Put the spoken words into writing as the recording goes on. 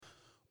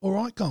All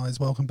right, guys,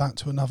 welcome back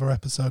to another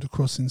episode of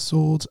Crossing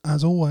Swords.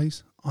 As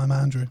always, I'm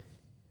Andrew.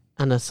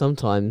 And as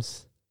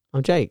sometimes,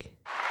 I'm Jake.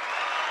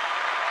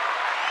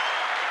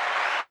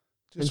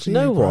 Just And you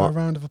know bro, what? A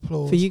round of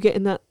applause. For you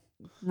getting that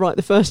right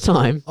the first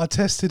time. I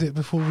tested it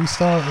before we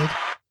started.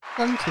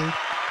 Thank you.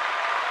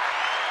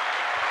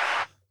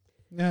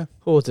 Yeah.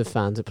 Hordes of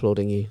fans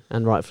applauding you,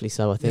 and rightfully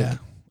so, I think. Yeah,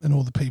 and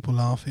all the people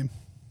laughing.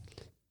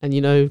 And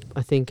you know,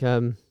 I think,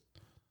 let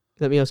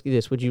me ask you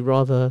this. Would you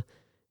rather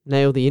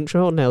nail the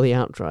intro or nail the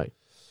outro?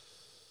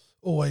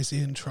 Always the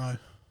intro.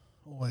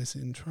 Always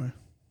the intro.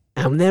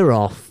 And they're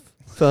off.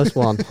 First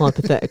one,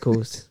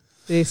 hypotheticals.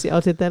 Did you see I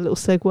did that little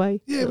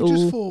segue? Yeah, we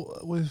just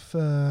thought with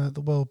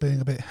the world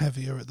being a bit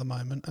heavier at the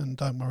moment, and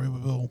don't worry,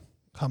 we will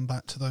come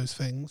back to those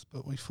things,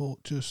 but we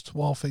thought just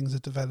while things are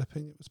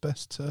developing, it was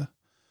best to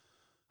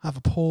have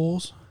a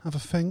pause, have a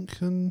think,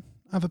 and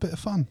have a bit of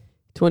fun.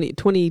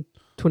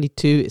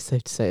 2022, it's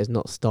safe to say, has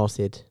not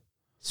started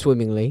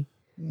swimmingly.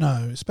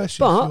 No,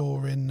 especially But, if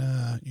you're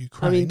in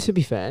Ukraine. I mean, to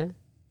be fair,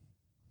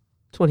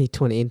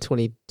 2020 and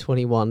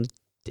 2021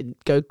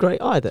 didn't go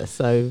great either.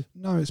 So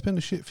No, it's been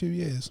a shit few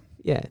years.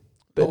 yeah, A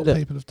but lot look, of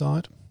people have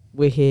died.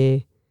 we're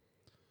here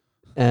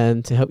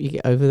to help you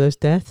get over those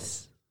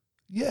deaths.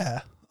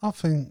 Yeah, I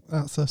think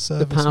that's a The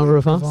service. power we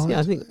of us. provide. Yeah,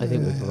 I think we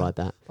Yeah. provide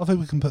that. I think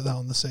we can put that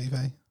on the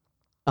CV.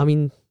 I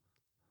mean,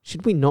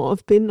 should we not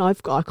have been? I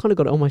kind of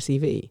got it on my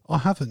CV. I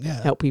haven't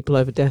yet. Help people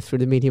over death through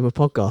the medium of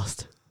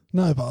podcast.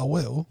 No, but I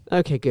will.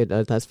 Okay, good.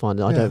 That's fine.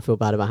 I Yeah. don't feel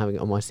bad about having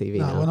it on my CV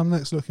No, now. when I'm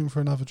next looking for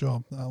another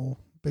job, that will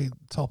be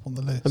top on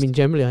the list. I mean,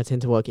 generally, I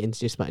tend to work it into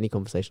just about any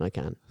conversation I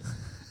can.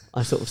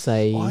 I sort of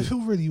say, I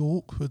feel really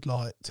awkward,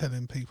 like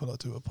telling people I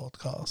do a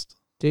podcast.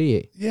 do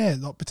you? Yeah,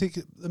 like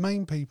the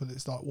main people,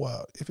 it's like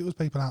work. If it was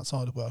people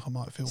outside of work, I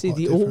might feel. See, quite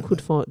the differently.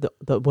 awkward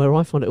part, where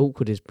I find it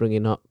awkward is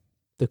bringing up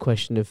the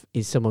question of,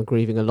 is someone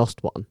grieving a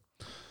lost one?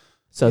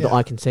 So that Yeah.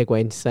 I can segue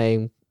into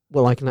saying,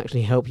 well, I can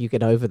actually help you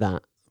get over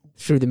that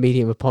through the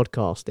medium of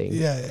podcasting.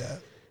 Yeah.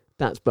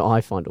 That's what I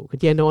find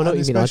awkward. Yeah, no, I know And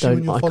what you mean. especially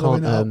when you're I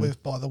following can't, it up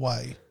with, by the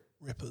way,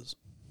 rippers.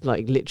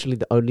 like, literally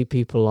the only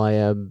people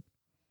I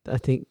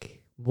think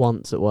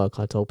once at work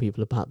I told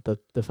people about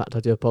the fact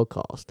I do a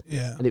podcast.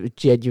 Yeah. And it was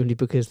genuinely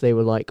because they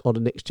were like on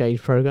an exchange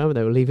program and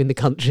they were leaving the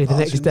country the Oh,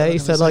 next so they're day. gonna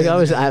So say like I it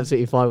was again.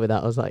 absolutely fine with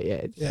that. I was like,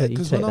 yeah, Yeah, you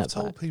because take when I've that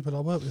told back. people I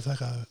work with, they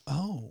go,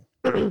 "Oh,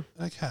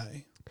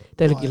 okay."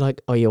 They look at Right. you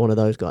like, oh, you're one of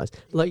those guys.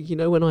 Like, you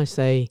know, when I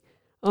say,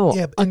 oh,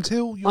 Yeah, but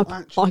until you're I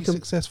actually can-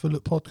 successful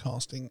at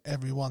podcasting,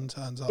 everyone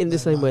turns up. in the their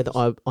same way nose.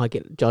 that I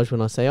get judged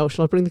when I say, oh,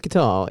 shall I bring the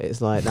guitar?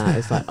 It's like that.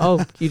 It's like,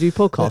 oh, you do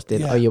podcasting?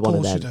 Yeah, Oh, you're one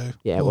of course them. you do.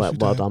 Yeah, Course well, you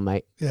well do. done,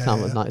 mate. Yeah,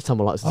 someone yeah. likes to I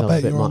tell us a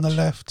bet bit you're on much. the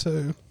left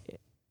too.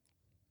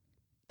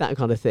 That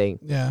kind of thing.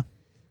 Yeah.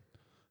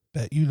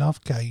 Bet you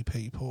love gay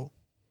people.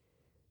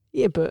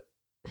 Yeah, but,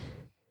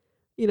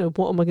 you know,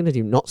 what am I going to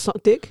do? Not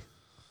suck dick?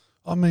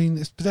 I mean,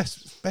 it's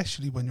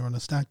especially when you're on a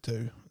stag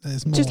do.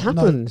 There's It more. just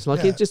happens. No,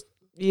 like, yeah. it just,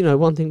 you know,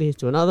 one thing leads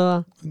to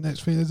another. The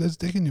next thing is there's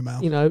dick in your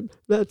mouth. You know,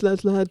 lad,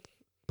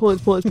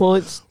 points.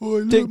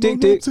 Oh, dick, my dick.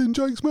 nuts in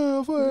Jake's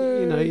mouth.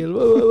 You know, hey.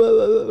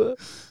 you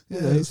Yeah,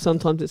 know, that's-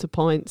 sometimes it's a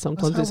pint,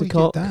 sometimes that's it's how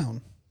a we cock. Get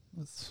down.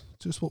 That's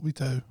just what we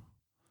do.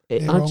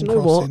 It, Here and on do you know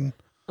what? Crossing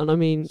And I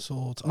mean,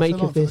 Swords. I make feel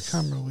of like this- for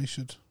the camera we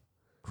should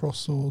cross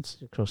swords.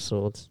 cross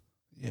swords.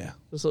 Yeah.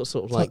 It's sort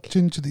of It's like,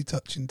 gingerly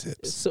touching it's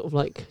tips. sort of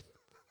like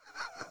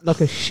a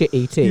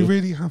shitty tea. You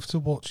really have to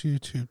watch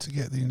YouTube to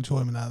get the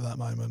enjoyment out of that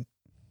moment.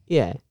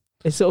 Yeah.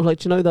 It's sort of like,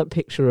 do you know that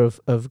picture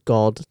of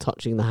God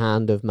touching the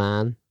hand of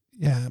man?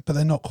 Yeah, but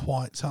they're not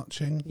quite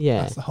touching.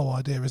 Yeah. That's the whole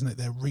idea, isn't it?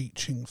 They're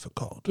reaching for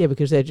God. Yeah,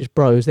 because they're just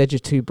bros. They're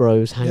just two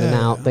bros hanging Yeah,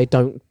 out. yeah. They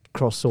don't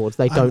cross swords.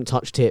 They And- don't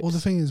touch tips. Well,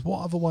 the thing is,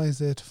 what other way is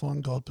there to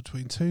find God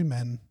between two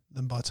men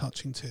than by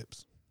touching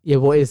tips? Yeah,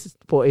 what is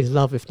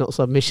love if not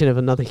submission of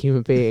another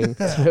human being?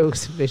 Total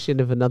submission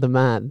of another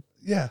man.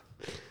 Yeah.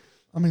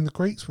 I mean, the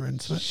Greeks were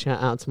into it.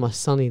 Shout out to my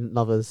sunny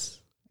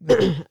lovers.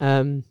 Yeah.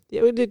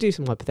 Yeah, we did do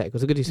some hypotheticals. We're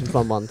going to do some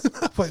fun ones.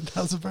 Wait, that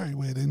was a very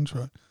weird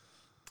intro.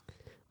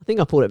 I think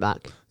I pulled it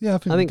back. Yeah, I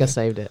think I did.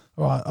 saved it.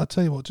 All right, I'll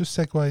tell you what, just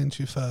segue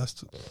into you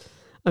first.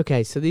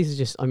 Okay, so these are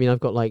just, I mean, I've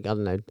got like, I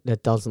don't know, a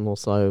dozen or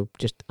so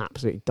just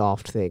absolutely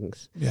daft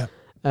things. Yeah.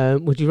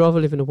 Would you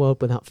rather live in a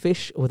world without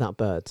fish or without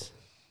birds?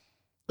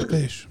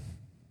 Fish.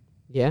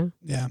 Yeah?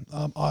 Yeah,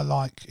 I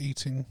like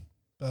eating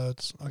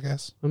birds, I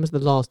guess. When was the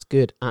last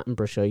good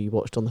Attenborough show you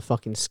watched on the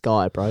fucking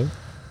Sky, bro?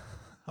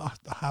 I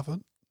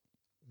haven't.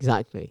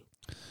 Exactly.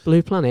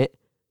 Blue Planet,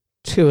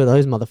 two of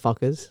those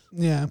motherfuckers.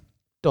 Yeah.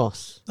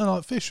 DOS. No,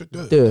 like fish are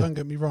good, Duh. don't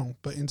get me wrong.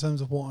 But in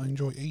terms of what I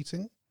enjoy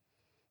eating,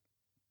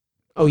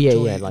 Oh, yeah,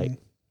 enjoy yeah, eating. like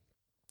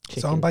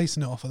chicken. So I'm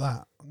basing it off of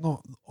that,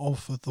 not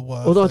off of the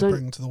work Although I they don't-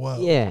 bring to the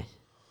world. Yeah.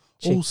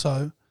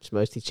 Also, It's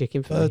mostly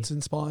chicken for me. birds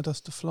inspired us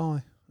to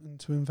fly and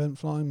to invent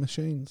flying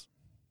machines.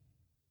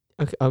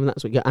 Okay, I mean,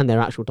 that's what you got. And they're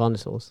actual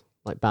dinosaurs.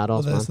 Like badass,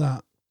 Well, man. there's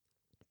that.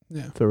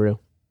 Yeah. For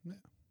real. Yeah.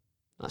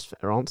 That's a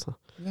fair answer.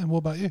 Yeah, what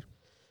about you?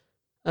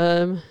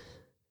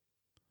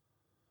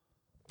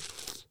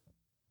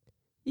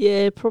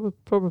 Yeah,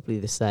 probably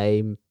the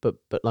same. But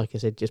like I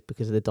said, just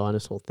because of the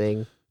dinosaur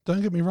thing.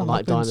 Don't get me wrong.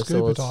 like I've been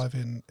scuba dinosaurs.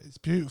 diving. It's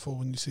beautiful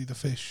when you see the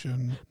fish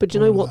and. But do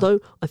you know all what, of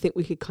that. though? I think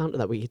we could counter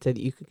that. We could say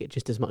that you could get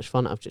just as much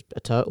fun out of just a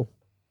turtle.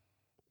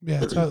 Yeah,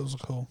 turtles are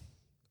cool.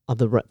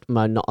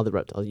 Not other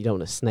reptiles. You don't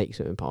want a snake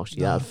swimming past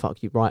you. No. That would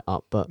fuck you right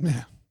up. But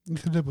Yeah, you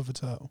can live with a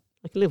turtle.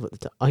 I can live with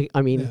the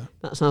I mean, Yeah.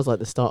 that sounds like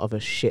the start of a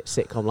shit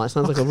sitcom. Like, it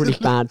sounds like a really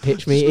bad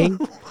pitch meeting.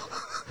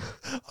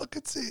 I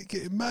could see it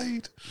getting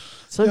made.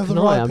 So You have can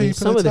the I. right I mean, people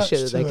some of the shit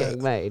attached that they're to getting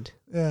it. made.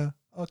 Yeah,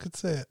 I could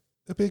see it.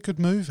 It'd be a good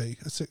movie,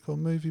 a sitcom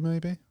movie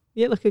maybe.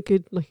 Yeah, like a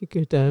good.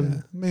 Yeah.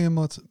 Me and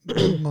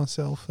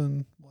myself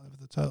and whatever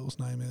the turtle's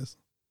name is.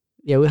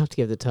 Yeah, we'll have to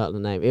give the turtle a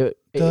name.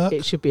 Dirk?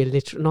 It should be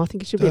No, I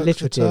think it should Dirk be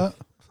alliterative.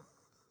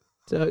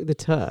 the Dirk the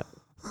Turk.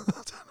 I don't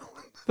know.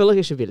 I feel like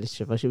it should be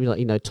alliterative. I should be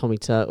like, Tommy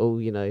Turtle.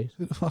 Who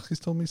the fuck is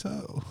Tommy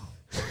Turtle?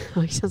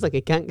 Oh, he sounds like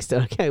a gangster.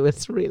 Okay,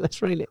 let's rein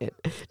it in.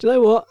 Do you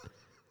know what?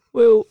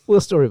 We'll We'll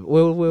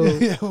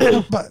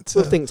come back to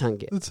we'll think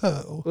tank it. the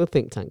turtle. We'll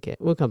think tank it.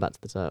 We'll come back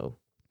to the turtle.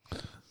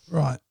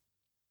 Right.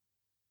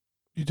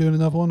 You doing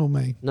another one or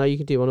me? No, you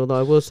can do one. Although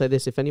I will say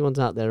this: if anyone's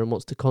out there and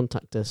wants to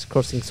contact us,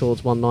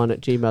 crossingswords19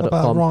 at About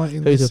gmail.com,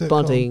 writing who's the a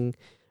sitcom.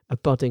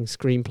 budding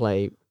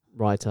screenplay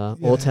writer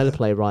or Yeah.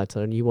 teleplay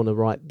writer, and you want to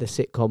write the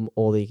sitcom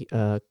or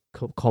the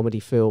comedy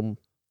film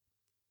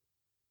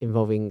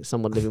involving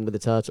someone living with a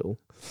turtle,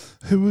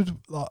 Who would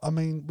like? I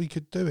mean, we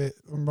could do it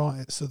and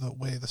write it so that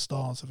we're the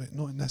stars of it,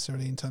 not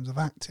necessarily in terms of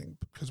acting,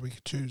 because we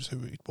could choose who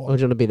we'd or want.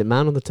 do you want to be the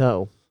man or the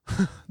turtle?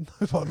 No,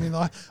 but I mean,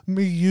 like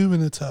me, you,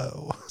 and a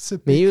turtle. So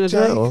Me, you, and a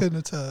Jake turtle? and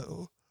a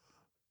turtle.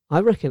 I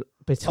reckon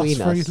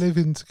between Us three us,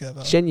 living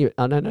together. genuine.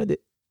 I don't know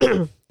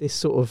that this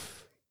sort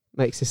of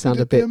makes it sound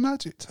Could a it be bit. a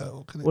magic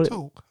turtle? Can Well, it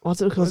talk? I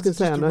was Or going is to it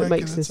say, I just a know it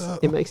makes regular this turtle?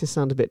 it makes it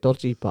sound a bit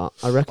dodgy, but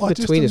I reckon I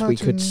just between us we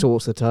could imagine-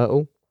 source a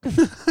turtle.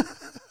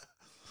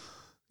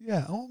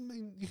 Yeah, I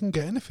mean, you can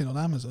get anything on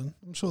Amazon.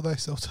 I'm sure they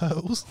sell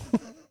turtles.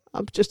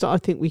 I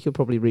think we could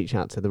probably reach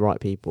out to the right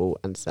people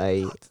and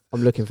say,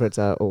 I'm looking for a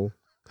turtle.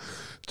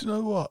 Do you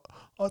know what?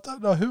 I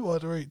don't know who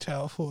I'd reach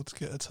out for to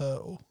get a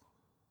turtle.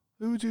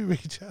 Who would you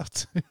reach out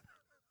to?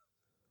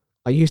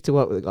 I used to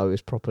work with a guy who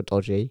was proper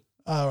dodgy.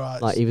 All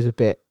right, Like, he was a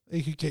bit.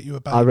 he could get you a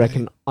baby.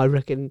 I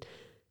reckon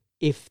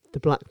if the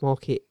black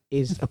market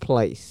is a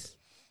place,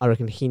 I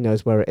reckon he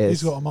knows where it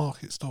is. He's got a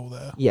market stall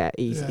there. Yeah,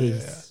 Yeah.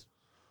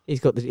 he's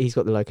got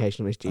the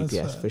location on his That's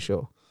GPS fair. for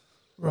sure.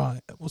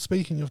 Right. Well,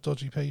 speaking of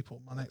dodgy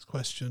people, my next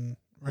question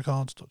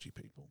regards dodgy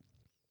people,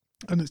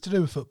 and it's to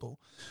do with football.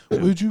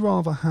 Would you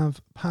rather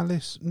have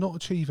Palace not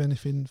achieve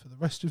anything for the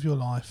rest of your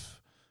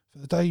life, for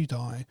the day you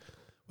die,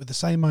 with the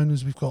same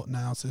owners we've got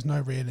now, so there's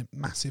no real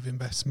massive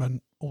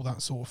investment, all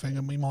that sort of thing,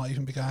 and we might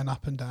even be going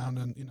up and down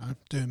and,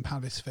 doing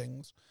Palace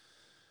things,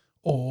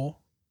 or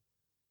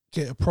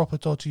get a proper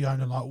dodgy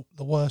owner, like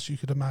the worst you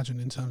could imagine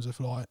in terms of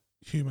like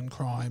human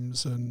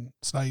crimes and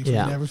slavery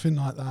and Yeah. everything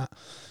like that.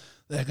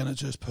 They're going to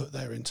just put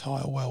their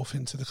entire wealth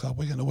into the club.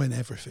 We're going to win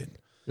everything.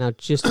 Now,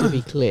 just to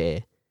be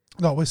clear,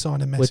 Like we're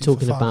signing Messi. we're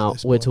talking for fun at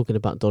this we're point. talking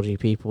about dodgy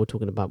people. We're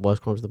talking about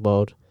worst crimes of the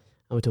world,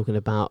 and we're talking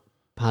about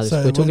Palace.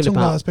 So we're talking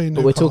about, us being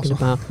but we're talking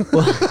Newcastle. about.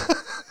 Well,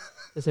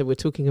 I said we're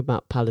talking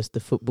about Palace,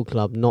 the football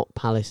club, not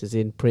Palace as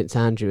in Prince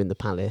Andrew in the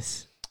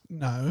Palace.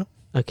 No,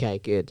 Okay,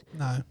 good.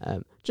 no.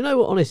 Do you know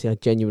what? Honestly, I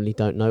genuinely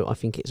don't know. I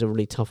think it's a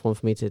really tough one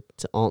for me to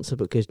answer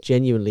because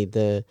genuinely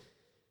the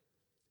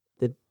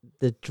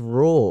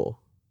draw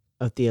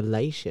of the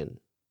elation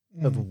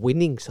of Mm.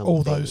 winning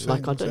something, those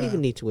like I things, don't yeah.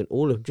 even need to win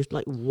all of them, just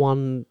like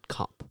one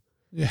cup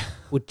Yeah.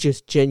 would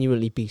just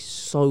genuinely be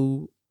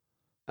so.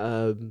 I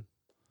don't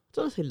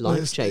want to say Well,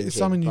 life changing. it's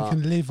something you but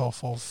can live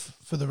off of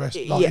for the rest.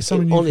 Like Yeah, it's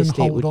something it you honestly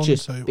can hold would on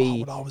just to.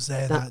 be I was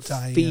there that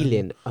that day.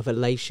 feeling of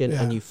elation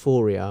and Yeah.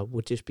 euphoria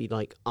would just be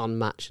like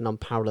unmatched and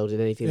unparalleled in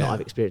anything that Yeah.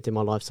 I've experienced in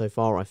my life so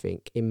far. I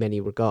think in many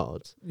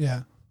regards.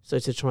 Yeah. So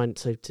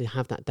to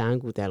have that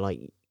dangled there,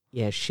 like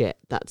yeah, shit,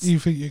 that's. You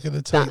think you're going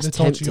to take That's the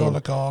dodgy tempting.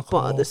 oligarch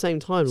But or at the same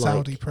time,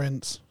 Saudi like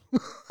prince?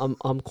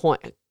 I'm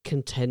quite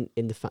content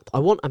in the fact I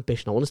want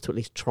ambition. I want us to at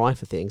least try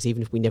for things,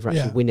 even if we never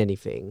actually Yeah. win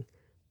anything.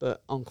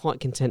 But I'm quite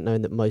content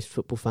knowing that most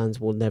football fans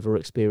will never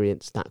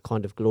experience that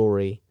kind of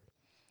glory.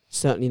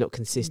 Certainly not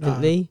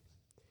consistently.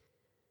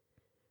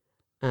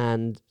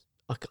 And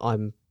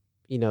I'm,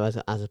 as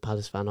a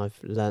Palace fan, I've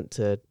learnt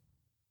to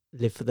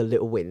live for the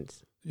little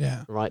wins.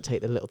 Yeah. Right,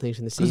 take the little things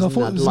from the 'Cause I season.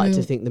 thought it I'd was like an to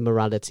in- think the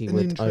morality an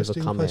would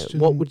interesting overcome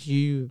question.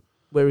 it.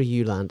 Where are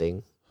you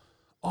landing?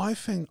 I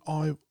think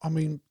I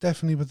mean,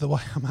 definitely with the way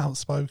I'm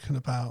outspoken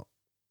about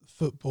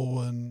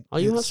football and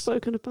Are you its-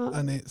 outspoken about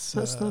and its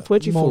that stuff?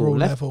 Where'd you fall? moral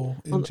Left? level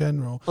in On-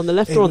 general. on the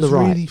left It or on the was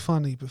right? really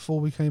funny. Before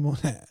we came on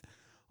it,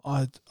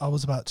 I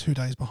was about 2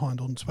 days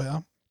behind on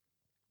Twitter,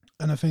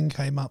 and a thing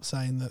came up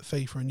saying that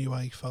FIFA and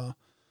UEFA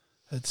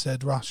had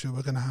said Russia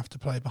were going to have to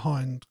play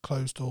behind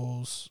closed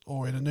doors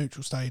or in a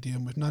neutral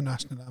stadium with no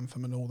national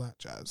anthem and all that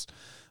jazz.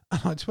 And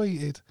I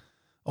tweeted,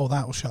 "Oh,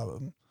 that'll show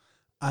them."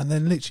 And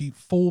then literally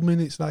 4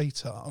 minutes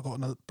later, I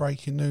got a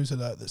breaking news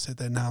alert that said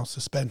they're now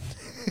suspended.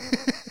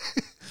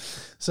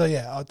 So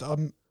yeah, I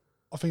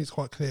think it's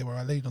quite clear where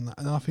I lead on that,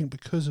 and I think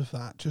because of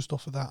that, just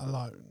off of that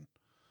alone,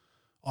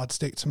 I'd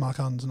stick to my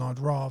guns and I'd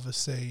rather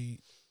see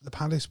the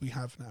Palace we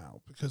have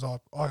now, because I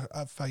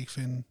have faith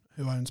in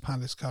who owns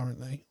Palace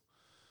currently.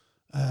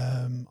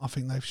 I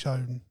think they've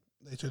shown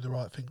they do the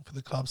right thing for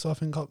the club. So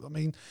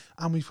and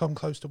we've come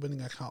close to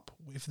winning a cup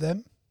with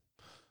them.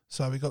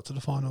 So we got to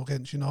the final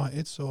against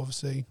United. So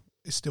obviously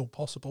it's still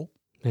possible.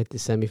 Made the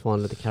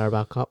semi-final of the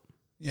Carabao Cup.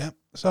 Yeah.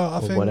 So I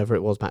think whatever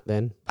it was back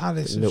then.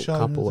 Palace have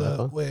shown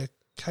that we're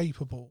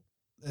capable.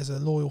 There's a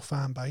loyal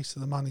fan base,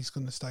 so the money's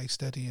going to stay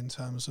steady in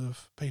terms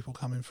of people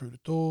coming through the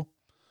door.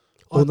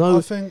 Although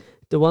I think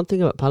the one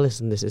thing about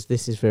Palace and this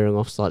is veering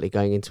off slightly,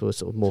 going into a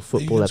sort of more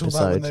football episode. About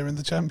when episode. they're in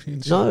the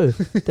Championship. No,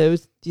 there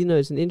was,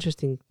 it's an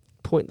interesting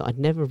point that I'd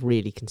never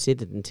really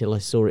considered until I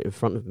saw it in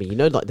front of me.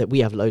 Like that we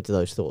have loads of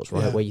those thoughts,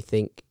 right? Yeah. Where you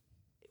think,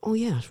 oh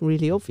yeah, it's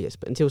really obvious,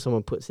 but until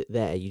someone puts it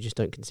there, you just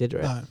don't consider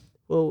it. No.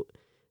 Well,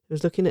 I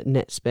was looking at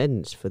net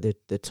spends for the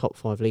top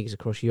 5 leagues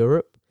across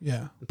Europe.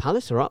 Yeah. And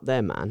Palace are up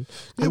there, man.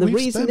 Yeah, and the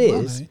reason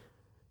is money.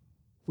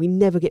 we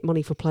never get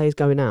money for players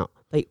going out.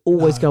 They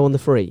always go on the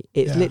free.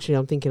 It's literally,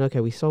 I'm thinking, okay,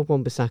 we sold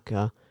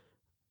Wan-Bissaka.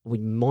 We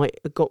might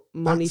have got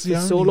money for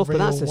Sorloth, but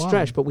that's a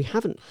stretch. But we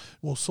haven't.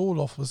 Well,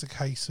 Sorloth was a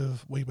case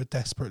of we were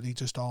desperately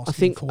just asking I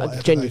think for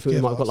whatever genuinely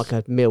we might have us. got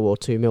like $1 or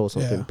 $2 or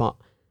something, Yeah. but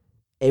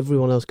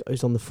everyone else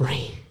goes on the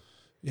free.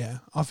 Yeah,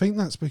 I think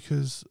that's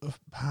because of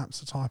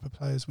perhaps the type of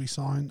players we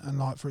sign, and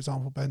like for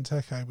example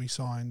Benteke we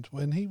signed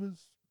when he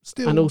was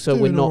still. And also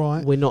doing all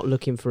right. we're not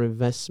looking for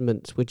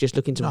investments. We're just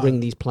looking to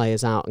bring these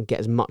players out and get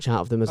as much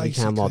out of them as we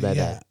can while they're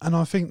there. And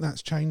I think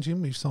that's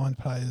changing. We've signed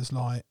players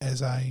like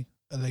Eze,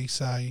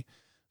 Elise,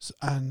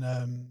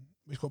 and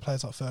we've got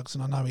players like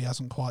Ferguson. I know he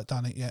hasn't quite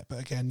done it yet, but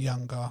again,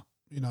 younger,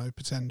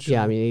 potential.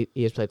 Yeah, I mean,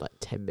 he has played like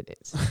 10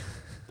 minutes,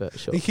 but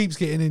sure. He keeps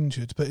getting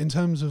injured, but in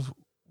terms of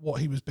what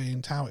he was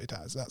being touted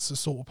as, that's the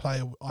sort of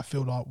player I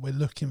feel like we're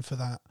looking for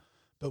that,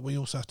 but we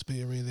also have to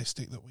be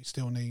realistic that we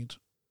still need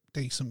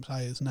decent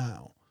players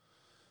now.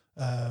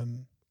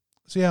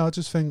 So yeah, I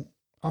just think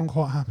I'm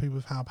quite happy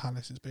with how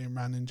Palace is being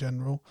ran in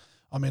general.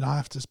 I mean, I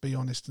have to be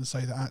honest and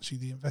say that actually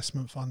the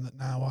investment fund that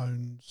now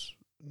owns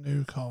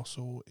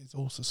Newcastle is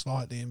also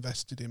slightly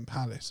invested in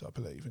Palace, I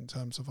believe, in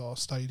terms of our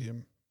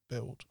stadium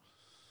build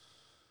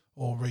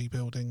or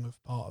rebuilding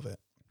of part of it.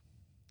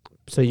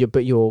 So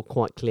you're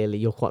quite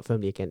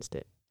firmly against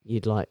it.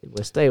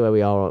 We'll stay where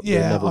we are.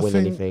 Yeah, we'll never I win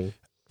think anything.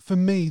 For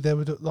me, there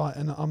would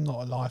and I'm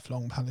not a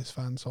lifelong Palace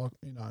fan, so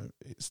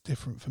it's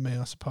different for me,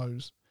 I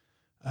suppose.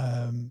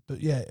 But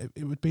yeah,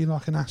 it would be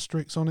like an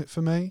asterisk on it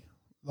for me.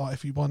 Like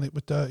if you won it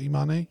with dirty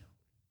money.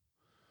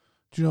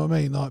 Do you know what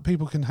I mean? Like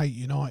people can hate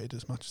United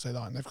as much as they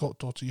like, and they've got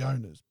dodgy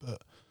owners,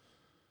 but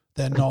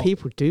they're And not.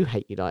 people do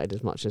hate United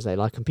as much as they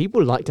like, and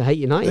people like to hate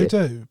United.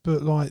 They do,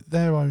 but like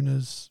their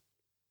owners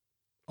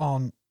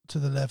aren't to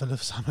the level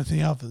of some of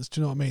the others.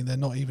 Do you know what I mean? They're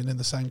not even in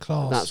the same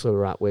class. That's where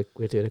we're at.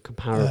 We're doing a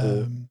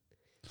comparable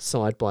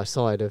side by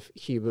side of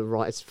human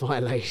rights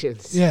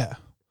violations. Yeah.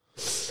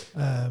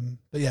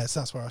 But yes,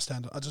 that's where I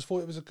stand. I just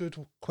thought it was a good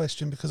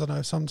question because I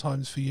know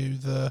sometimes for you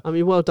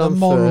well done the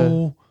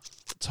moral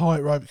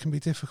tightrope can be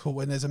difficult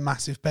when there's a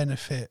massive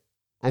benefit.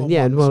 And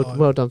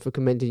well done for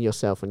commending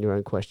yourself on your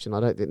own question. I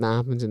don't think that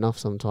happens enough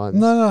sometimes.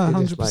 No,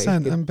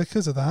 100%. And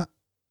because of that,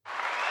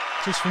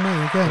 just for me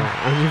again.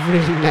 Yeah, and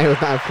you've really nailed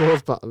that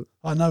applause button.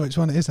 I know which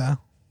one it is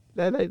now.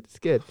 No, it's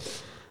good.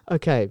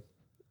 Okay.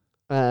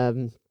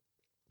 Every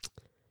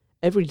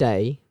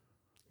day,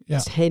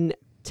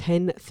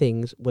 10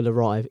 things will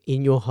arrive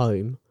in your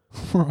home,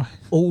 right?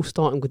 All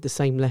starting with the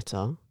same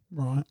letter.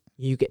 Right.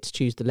 You get to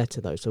choose the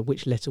letter, though. So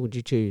which letter would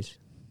you choose?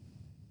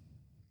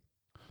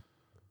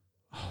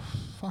 Oh,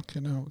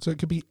 fucking hell. So it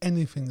could be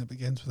anything that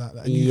begins with that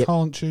letter. And you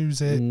can't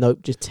choose it.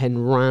 Nope, just 10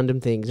 random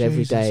things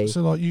every day.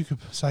 So like you could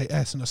say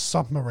S and a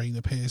submarine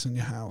appears in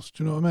your house.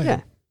 Do you know what I mean?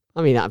 Yeah.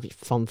 I mean, that'd be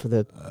fun for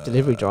the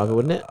delivery driver,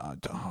 wouldn't it?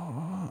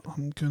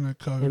 I'm going to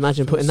go...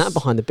 Imagine putting that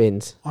behind the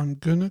bins. I'm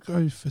going to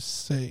go for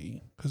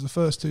C, because the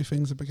first two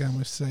things that began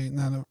with C,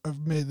 now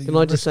have merely... Can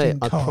I just say,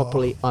 I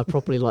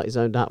properly like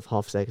zoned out for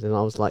half a second, and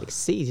I was like,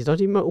 C, did I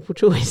do multiple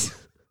choice?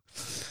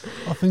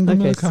 I think I'm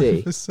going to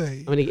go for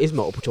C. I mean, it is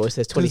multiple choice,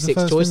 there's 26 the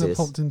first choices. thing that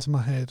popped into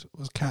my head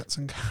was cats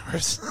and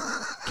carrots.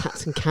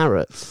 Cats and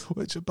carrots?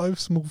 Which are both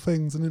small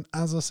things, and then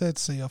as I said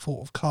C, I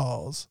thought of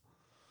cars.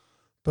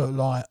 But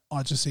like,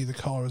 I just see the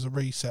car as a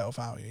resale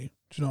value.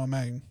 Do you know what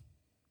I mean?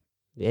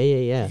 Yeah.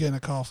 You're getting a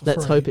car for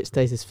Let's free. hope it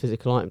stays as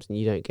physical items and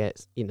you don't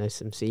get,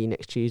 some See You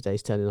Next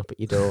Tuesdays turning up at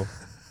your door.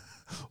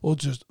 Or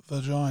just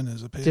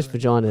vaginas appearing. Just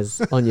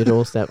vaginas on your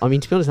doorstep. I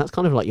mean, to be honest, that's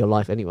kind of like your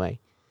life anyway.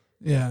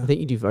 Yeah. I think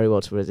you do very well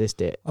to resist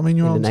it. I mean,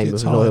 your in arms the name get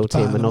of tired loyalty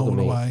and batting them all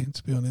monogamy. away,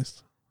 to be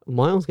honest.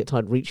 My arms get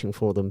tired reaching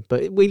for them,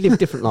 but we live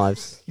different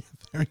lives.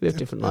 Very We live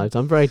different lives.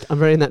 I'm very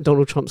in that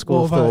Donald Trump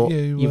school What of about thought.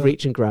 you,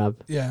 reach and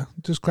grab. Yeah,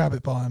 just grab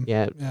it by him.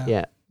 Yeah.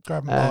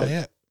 Grab him by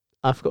it.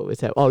 I forgot what we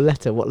said. Oh,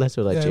 letter. What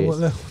letter would I choose? What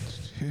level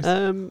did you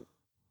choose?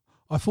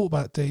 I thought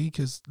about D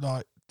because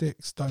like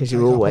dicks don't. Because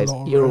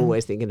you're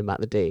always thinking about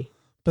the D.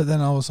 But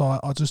then I was like,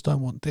 I just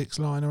don't want dicks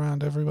lying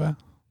around everywhere.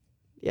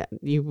 Yeah,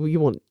 you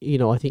want,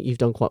 I think you've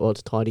done quite well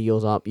to tidy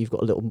yours up. You've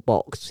got a little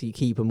box, so you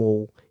keep them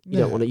all. You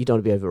don't want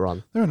to be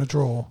overrun. They're in a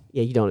drawer.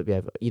 Yeah, you don't want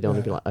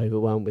to be like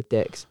overwhelmed with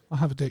dicks. I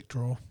have a dick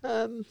drawer.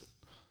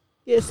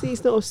 Yeah, see,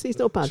 it's not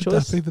a bad Should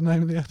choice. that be the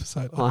name of the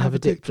episode? I have a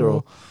dick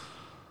drawer.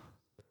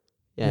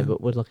 Yeah,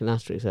 but with like an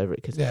asterisk over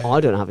it because I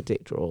don't have a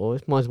dick drawer.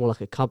 Mine's more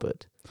like a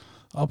cupboard.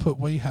 I'll put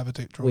we have a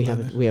dick drawer.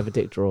 We have a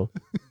dick drawer.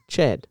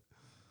 Shared.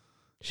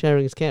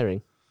 Sharing is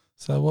caring.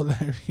 So what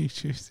layer are you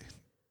choosing?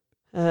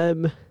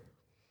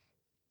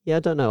 Yeah, I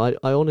don't know.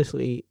 I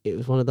honestly, it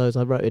was one of those.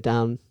 I wrote it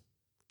down.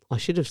 I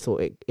should have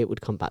thought it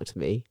would come back to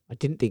me. I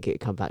didn't think it'd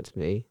come back to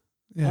me.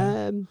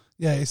 Yeah.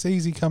 Yeah, it's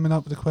easy coming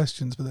up with the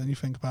questions, but then you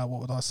think about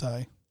what would I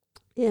say?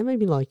 Yeah,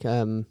 maybe like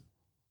a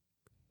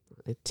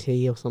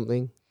tea or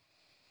something.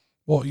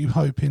 What are you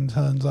hoping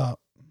turns up?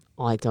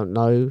 I don't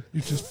know.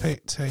 You just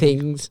pick tea.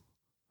 Things.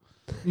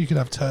 You could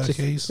have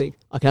turkeys.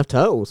 I could have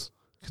turtles.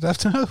 Could have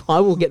turtles. I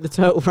will get the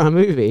turtle for our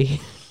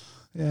movie.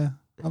 Yeah,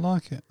 I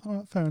like it. All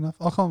right, fair enough.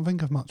 I can't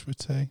think of much with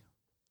tea.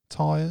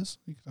 Tyres.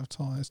 You could have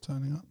tyres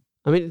turning up.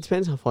 I mean, it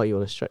depends how far you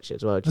want to stretch it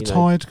as well. The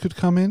tide could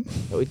come in.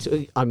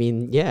 I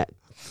mean, yeah.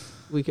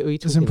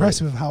 It's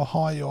impressive how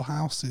high your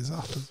house is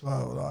up as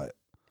well. Like,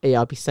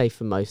 yeah, I'd be safe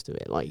for most of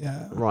it. Like,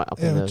 right up.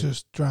 It would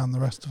just drown the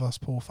rest of us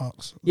poor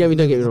fucks. Yeah, we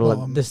don't get me wrong.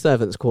 Like, the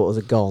servants' quarters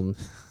are gone,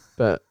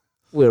 but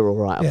we're all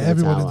right. Yeah,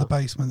 everyone in the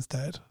basement's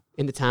dead.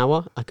 In the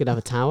tower, I could have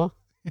a tower.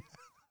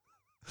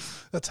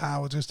 A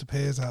tower just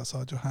appears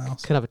outside your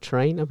house. Could have a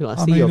train. I'd be like,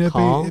 see your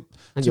car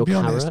and your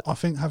carrot. Honest, I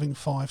think having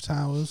 5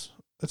 towers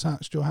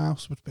attached to your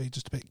house would be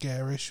just a bit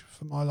garish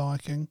for my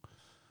liking.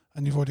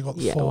 And you've already got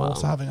 4,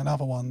 so having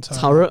another one.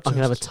 Turret. I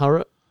can have a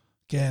turret.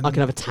 Again, I can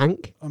have a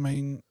tank. I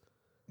mean,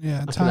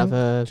 yeah. I can have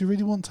a. Do you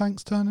really want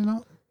tanks turning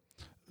up?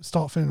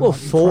 Start feeling well like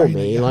for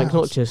me, like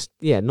house.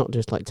 not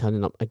just like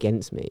turning up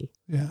against me.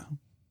 Yeah.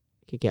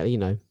 You could get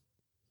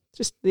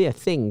just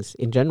things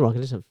in general. I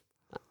can just have.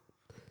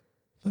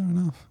 Fair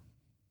enough.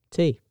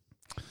 Tea,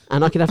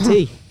 and I could have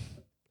tea.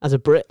 As a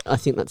Brit, I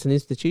think that's an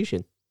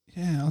institution.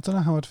 Yeah, I don't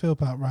know how I'd feel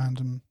about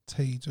random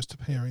tea just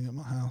appearing at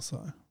my house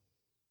though.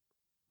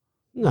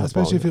 No,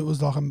 especially if it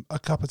was like a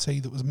cup of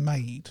tea that was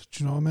made.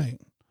 Do you know what I mean?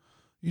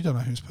 You don't know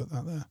who's put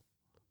that there.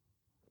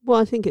 Well,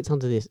 I think it's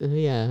under this.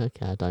 Yeah,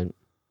 okay, I don't.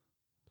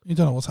 You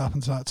don't know what's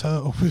happened to that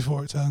turtle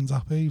before it turns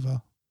up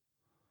either.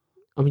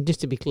 I mean,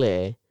 just to be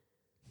clear,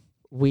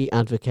 we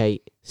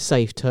advocate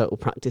safe turtle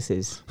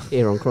practices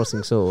here on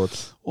Crossing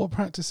Swords. What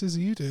practices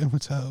are you doing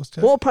with turtles,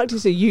 Jeff? What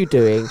practice are you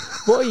doing?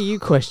 What are you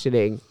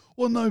questioning?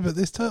 Well, no, but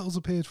this turtle's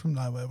appeared from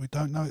nowhere. We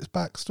don't know its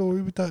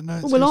backstory. We don't know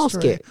its we'll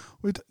history. Ask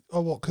it.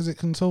 What, because it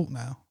can talk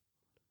now?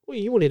 Well,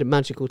 you wanted a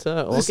magical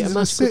turtle. This is a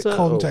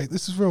sitcom, Jake.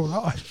 This is real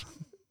life.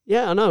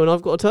 Yeah, I know, and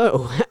I've got a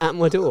turtle at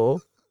my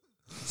door,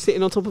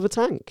 sitting on top of a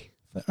tank.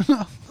 Fair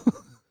enough.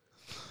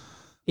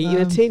 Eating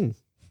a tin.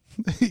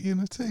 Eating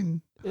a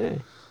tin. Yeah.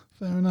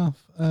 Fair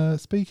enough.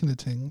 Speaking of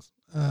tings,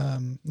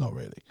 not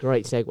really.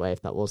 Great segue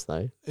if that was,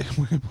 though.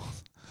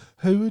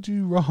 Who would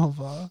you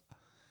rather...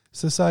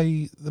 So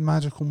say the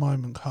magical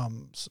moment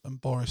comes and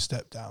Boris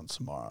stepped down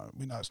tomorrow.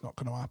 We know it's not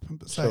going to happen,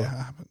 but say it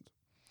happened.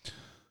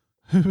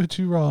 Who would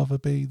you rather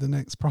be the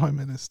next Prime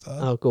Minister?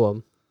 Oh, go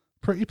on.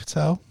 Priti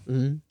Patel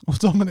or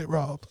Dominic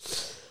Raab?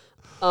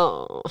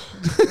 Oh.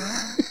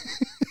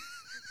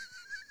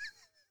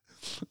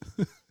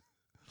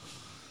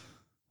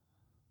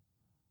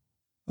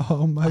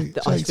 Oh, mate,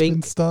 Jake's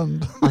been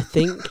stunned. I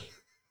think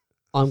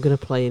I'm going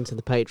to play into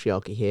the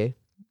patriarchy here.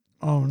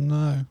 Oh,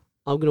 no.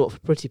 I'm going to opt for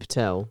Priti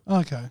Patel.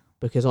 Okay.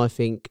 Because I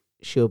think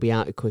she'll be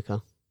outed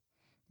quicker.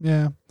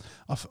 Yeah.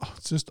 I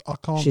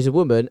can't. She's a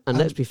woman, and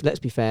let's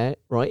be fair,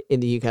 right? In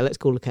the UK, let's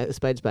call a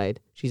spade.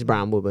 She's a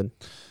brown woman.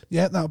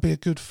 Yeah, that would be a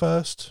good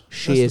first.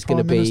 She is going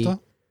to be...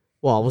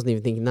 Well, I wasn't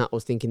even thinking that. I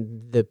was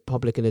thinking the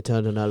public are going to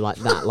turn on her like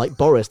that. Like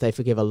Boris, they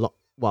forgive a lot.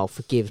 Well,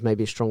 forgives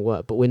maybe a strong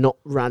word, but we're not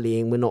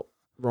rallying. We're not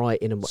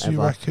writing and whatever.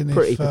 So you reckon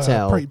Priti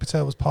Patel. Priti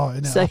Patel was partying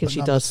it second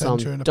she does some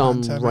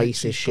dumb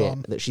racist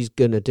shit that she's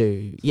going to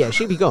do, yeah,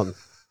 she'll be gone.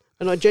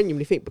 And I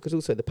genuinely think, because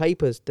also the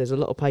papers, there's a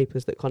lot of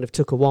papers that kind of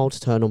took a while to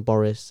turn on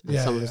Boris, and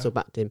some of them still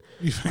backed him.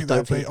 You think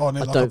I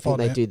don't think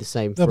they do the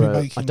same for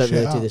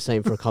do the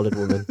same for a coloured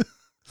woman.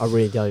 I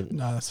really don't.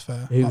 No, that's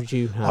fair. Who would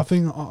you have? I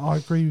think I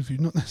agree with you,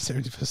 not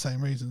necessarily for the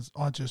same reasons.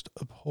 I just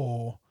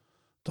abhor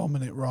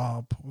Dominic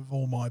Raab with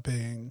all my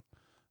being,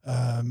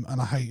 and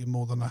I hate him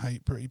more than I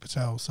hate Priti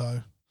Patel.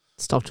 So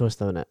it's a tough choice,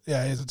 though, isn't it?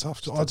 Yeah, it is a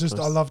tough choice.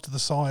 I loved the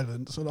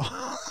silence.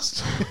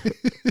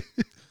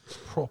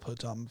 Proper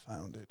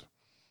dumbfounded.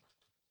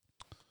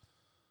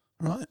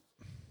 Right.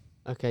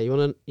 Okay, you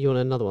want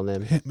another one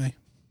then? Hit me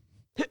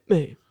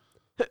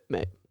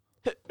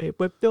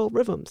with your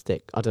rhythm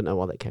stick. I don't know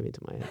why that came into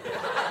my head.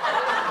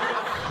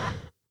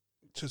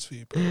 Just for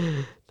you,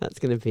 bro. That's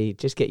going to be,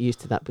 just get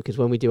used to that, because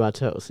when we do our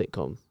turtle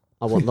sitcom,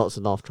 I want lots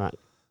of laugh track.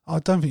 I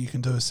don't think you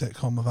can do a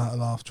sitcom without a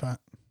laugh track.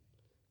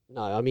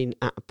 No, I mean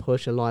at a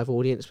push, a live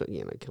audience, but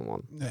come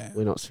on. Yeah.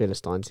 We're not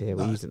Philistines here.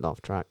 We use a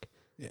laugh track,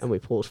 and we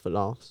pause for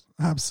laughs.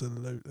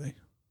 Absolutely.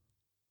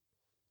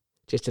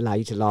 just allow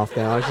you to laugh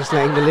there. I was just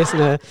letting the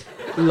listener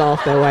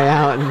laugh their way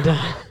out and...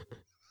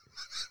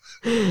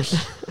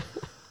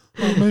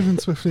 Well, moving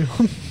swiftly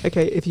on.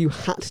 Okay, if you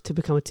had to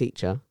become a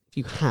teacher,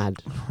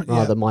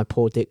 my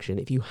poor diction,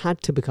 if you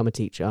had to become a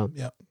teacher,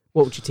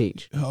 what would you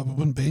teach? It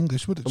wouldn't be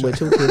English, would it? And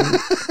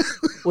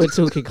we're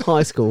talking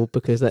high school,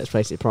 because let's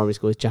face it, primary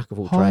school is jack of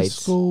all trades. High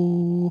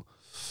school,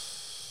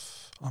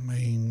 I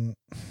mean,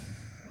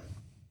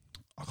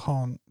 I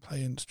can't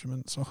play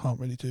instruments, so I can't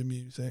really do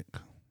music.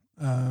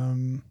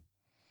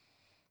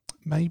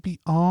 Maybe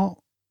art.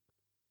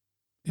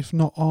 If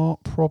not art,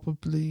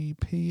 probably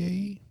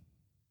PE.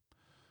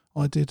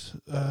 I did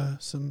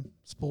some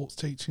sports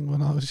teaching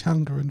when I was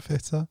younger and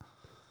fitter.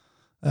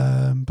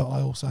 But I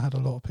also had a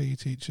lot of PE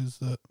teachers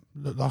that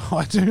look like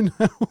I do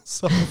now,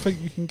 so I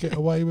think you can get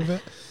away with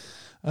it.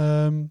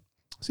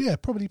 So yeah,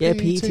 probably PE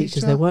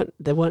teachers. There weren't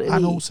any,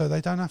 and also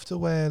they don't have to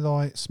wear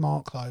like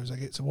smart clothes. They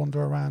get to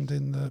wander around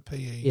in the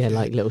PE. Yeah,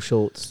 like little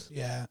shorts.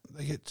 Yeah,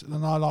 they get to,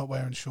 and I like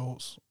wearing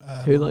shorts.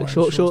 Who likes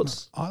short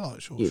shorts? I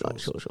like short shorts. You like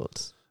short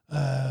shorts.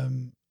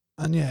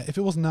 And yeah, if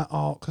it wasn't that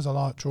art, because I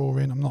like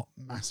drawing, I'm not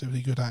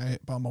massively good at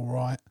it, but I'm all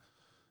right.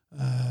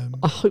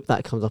 I hope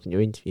that comes up in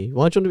your interview.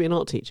 Why do you want to be an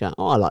art teacher?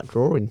 Oh, I like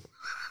drawing.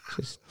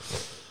 I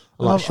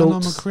like shorts.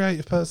 And I'm a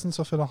creative person,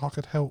 so I feel like I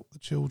could help the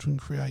children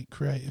create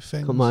creative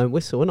things. Got my own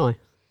whistle, wouldn't I?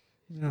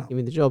 Yeah. Give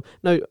me the job.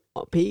 No,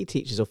 PE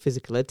teachers or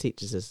physical ed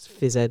teachers, as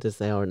phys ed as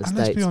they are in the States.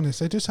 Let's be honest,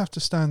 they just have to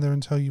stand there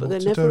and tell you what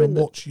to do and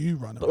watch you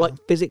run But like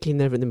physically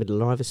never in the middle.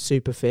 They're either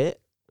super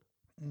fit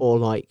or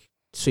like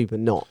super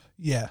not.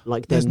 Yeah.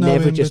 Like they're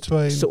never just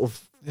between. Sort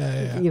of,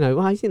 yeah.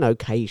 He's in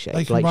okay shape.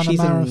 They can like run she's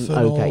a marathon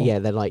in okay. Yeah,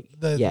 they're like,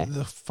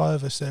 the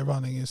furthest they're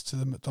running is to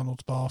the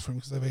McDonald's bathroom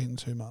because they've eaten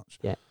too much.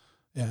 Yeah.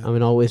 Yeah. I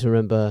mean, I always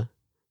remember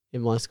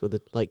in my school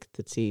that like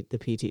the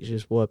PE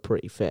teachers were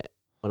pretty fit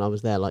when I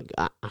was there. Like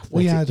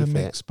we had a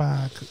mixed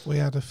bag. We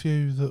had a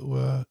few that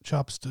were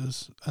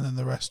chubsters, and then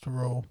the rest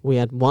were all. We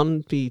had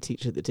one PE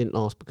teacher that didn't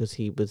last because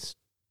he was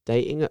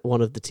dating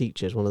one of the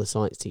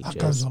science teachers. That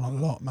goes on a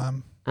lot,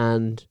 man.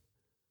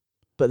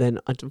 But then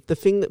the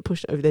thing that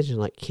pushed it over the edge is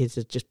like kids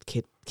are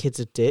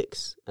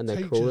dicks and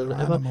they're cruel and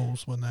whatever.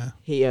 Animals when they're...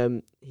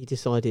 He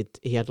decided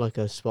he had like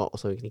a spot or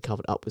something and he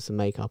covered it up with some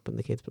makeup and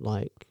the kids were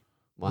like,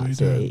 well, that's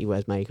it, he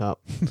wears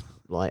makeup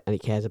like and he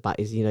cares about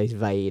his his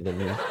vein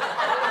and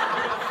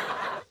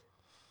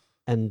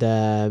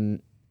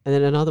then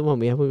another one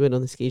we went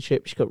on the ski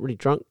trip. She got really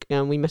drunk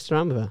and we messed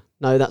around with her.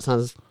 No, that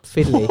sounds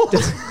fiddly.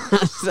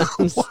 That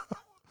sounds...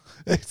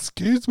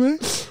 Excuse me?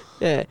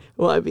 Yeah,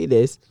 what I mean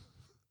is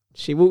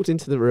she walked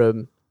into the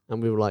room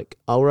and we were like,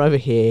 oh, we're over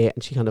here.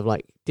 And she kind of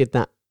like did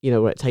that,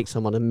 where it takes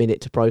someone a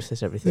minute to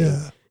process everything.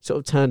 Yeah. Sort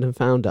of turned and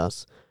found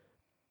us,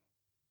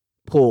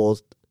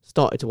 paused,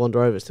 started to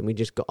wander over us, and we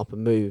just got up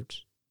and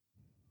moved.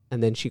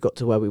 And then she got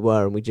to where we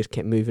were and we just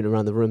kept moving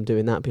around the room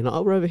doing that, being like,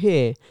 oh, we're over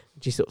here.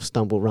 And she sort of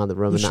stumbled around the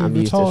room and that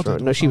amused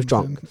us. No, she was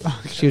drunk.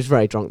 Okay. She was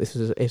very drunk.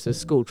 It's a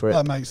school trip.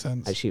 That makes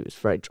sense. And she was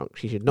very drunk.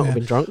 She should not have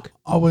been drunk.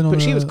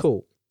 She was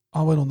cool.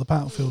 I went on the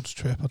Battlefields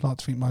trip. I'd like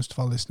to think most of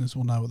our listeners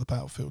will know what the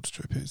Battlefields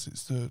trip is.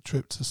 It's the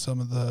trip to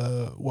some of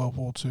the World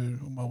War II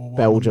and World War I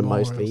Belgium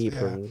mostly,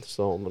 from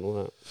Somme and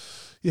all that.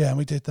 Yeah, and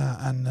we did that.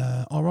 And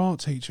our art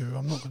teacher,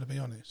 I'm not going to be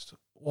honest,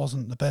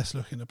 wasn't the best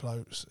looking of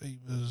blokes. He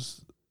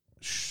was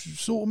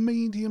sort of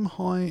medium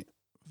height,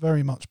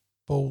 very much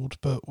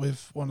bald, but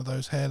with one of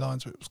those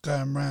hairlines where it was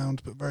going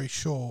round, but very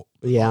short.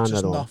 Yeah,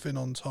 just nothing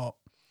on top.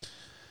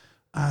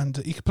 And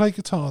he could play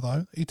guitar,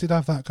 though. He did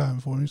have that going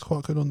for him. He was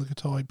quite good on the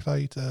guitar. He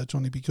played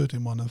Johnny B. Good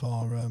in one of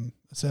our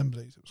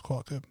assemblies. It was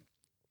quite good.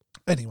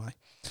 Anyway,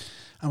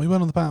 and we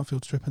went on the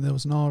Battlefield trip, and there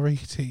was an RE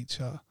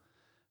teacher,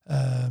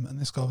 and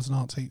this guy was an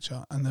art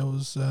teacher, and there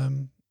was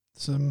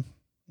some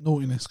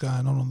naughtiness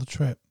going on the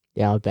trip.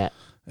 Yeah, I bet.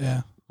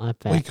 Yeah. I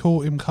bet. We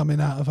caught him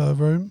coming out of her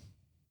room.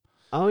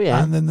 Oh,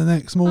 yeah. And then the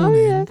next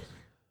morning,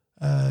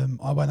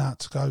 I went out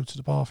to go to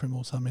the bathroom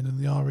or something, and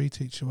the RE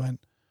teacher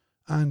went,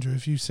 Andrew,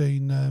 have you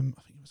seen, I think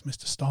it was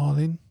Mr.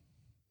 Starling.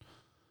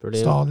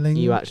 Brilliant. Starling.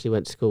 You actually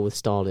went to school with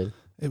Starling.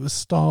 It was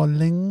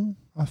Starling,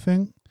 I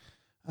think.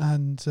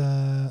 And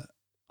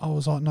I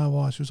was like, no,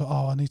 why? She was like,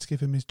 oh, I need to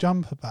give him his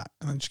jumper back.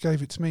 And then she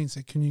gave it to me and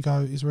said, can you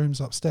go, his room's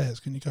upstairs,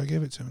 can you go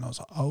give it to him? And I was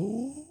like,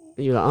 oh.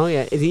 And you're like, oh,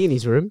 yeah, is he in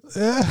his room?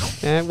 Yeah.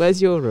 Yeah,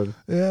 where's your room?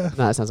 Yeah.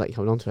 No, that sounds like you're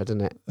coming on to her,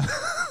 doesn't it?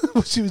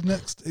 Well, she was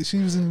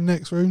in the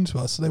next room to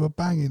us, so they were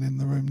banging in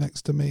the room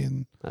next to me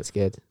and that's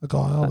good. The guy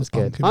I was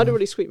bunking I had a with.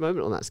 really sweet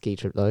moment on that ski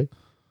trip though,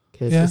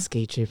 because the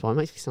ski trip, it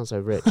makes me sound so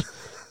rich.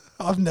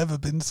 I've never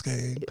been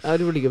skiing. I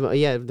had a really good, I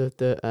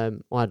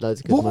had loads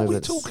of good what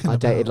moments. Were we talking I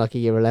dated like a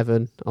year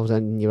 11. I was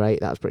in year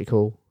 8. That was pretty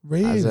cool.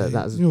 Really?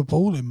 That was you were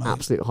balling, mate.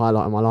 Absolute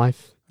highlight of my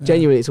life. Yeah.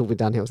 Genuinely, it's all been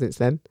downhill since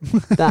then.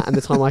 That and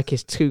the time I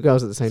kissed 2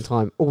 girls at the same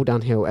time, all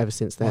downhill ever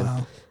since then.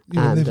 Wow.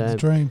 You lived the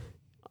dream.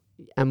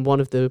 And one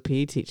of the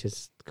PE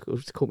teachers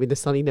called me the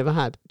son he never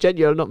had.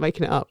 Genuinely, I'm not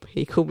making it up.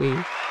 He called me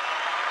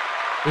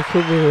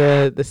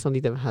the son he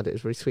never had. It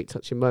was a really sweet,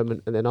 touching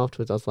moment. And then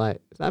afterwards, I was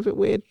like, is that a bit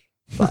weird?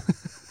 But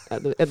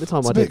at the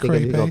time, I didn't think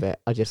anything of it.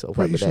 I just sort of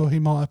went with it. Pretty sure he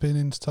might have been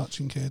into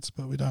touching kids,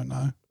 but we don't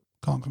know.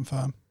 Can't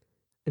confirm.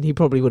 And he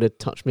probably would have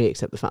touched me,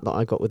 except the fact that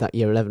I got with that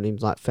year 11. He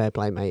was like, fair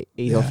play, mate.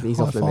 He's off high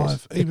limits.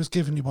 five. He was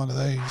giving you one of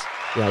these.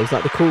 Yeah, he's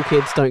like, the cool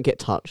kids don't get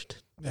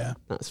touched. Yeah.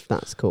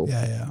 That's cool.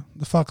 Yeah.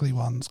 The fugly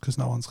ones, because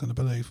no one's going to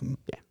believe them.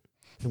 Yeah.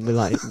 And we're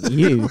like,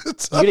 you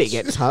didn't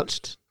get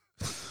touched.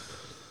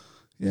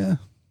 Yeah.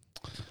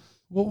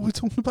 What were we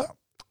talking about?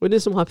 We're doing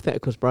some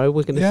hypotheticals, bro.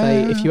 We're going to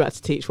say, if you had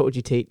to teach, what would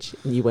you teach?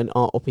 And you went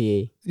art or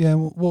PE. Yeah,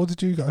 what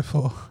did you go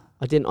for?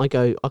 I didn't. I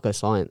go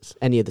science.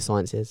 Any of the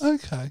sciences.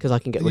 Okay. Because I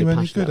can get really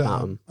passionate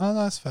about them. Oh,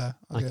 that's fair.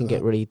 I can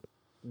get really,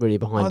 really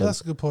behind them.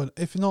 That's a good point.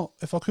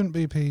 If I couldn't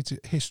be PE,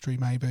 history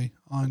maybe.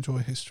 I enjoy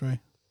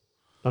history.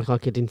 Like I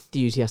could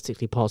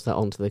enthusiastically pass that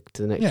on to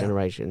the next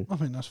generation. I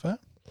think that's fair.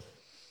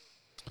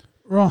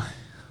 Right.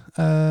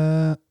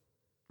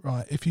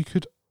 Right. If you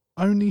could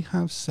only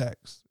have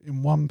sex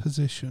in one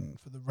position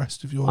for the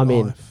rest of your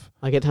life.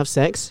 I get to have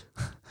sex?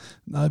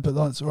 No, but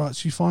that's right.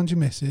 So you find your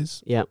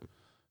missus. Yep.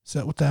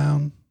 Settle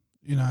down,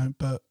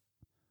 but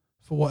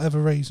for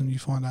whatever reason you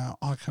find out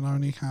I can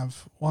only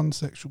have one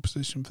sexual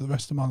position for the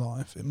rest of my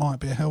life. It might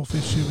be a health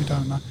issue, we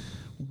don't know.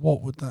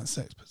 What would that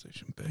sex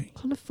position be? What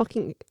kind of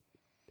fucking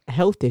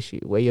health issue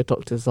where your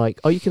doctor's like,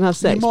 oh, you can have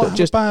sex, you might but have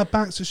just a bad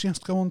back, so she has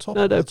to go on top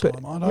of the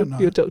time. I don't know.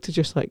 Your doctor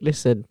just like,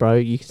 listen, bro,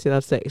 you can still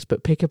have sex,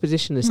 but pick a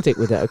position and stick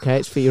with it, okay?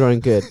 It's for your own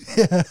good.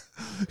 Yeah,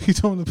 you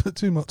don't want to put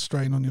too much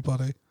strain on your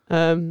body.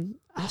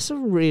 That's a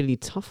really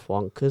tough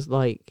one because,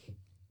 like,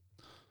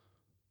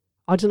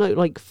 I don't know,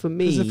 like for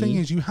me. Because the thing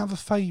is, you have a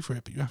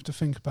favourite, but you have to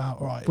think about,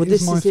 right, well,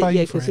 this is my favourite.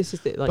 Yeah, because this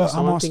is it. Like, but so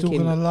am I'm I still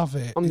going to love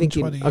it? I'm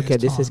thinking, okay,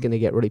 this is going to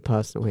get really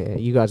personal here.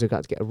 You guys have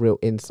got to get a real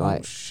insight.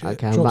 Oh, shit.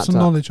 Okay, Drop some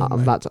knowledge on me.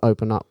 I'm about to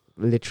open up,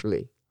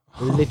 literally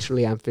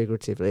and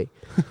figuratively,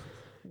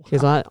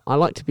 because I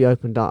like to be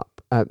opened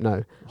up.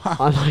 No, wow.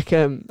 I like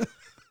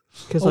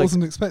because I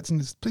wasn't expecting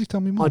this. Please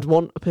tell me more. I'd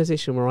want a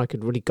position where I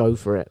could really go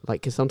for it,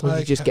 like because sometimes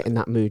you just get in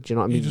that mood. Do you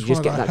know what I mean? You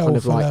just get that kind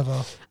of like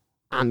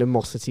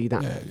animosity,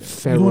 that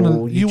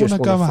feral. You want to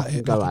go at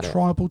it like a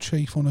tribal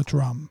chief on a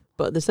drum.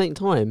 But at the same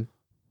time,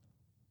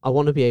 I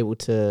want to be able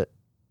to.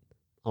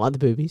 I like the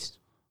boobies.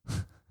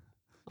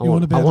 I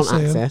want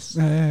access.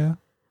 Yeah.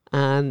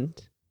 And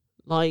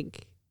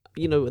like,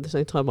 at the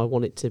same time, I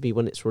want it to be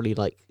when it's really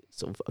like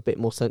sort of a bit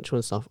more sensual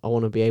and stuff. I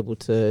want to be able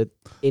to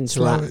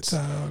interact. Slow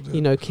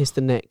it down, kiss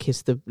the neck,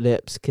 kiss the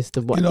lips, kiss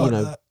the what. I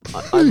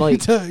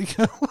like.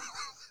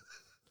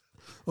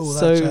 All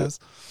that jazz.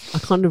 I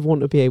kind of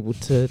want to be able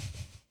to.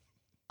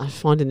 I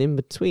find an in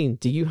between.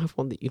 Do you have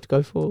one that you'd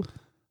go for?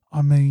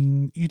 I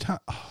mean, I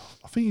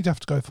think you'd have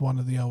to go for one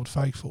of the old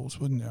faithfuls,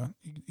 wouldn't you?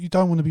 You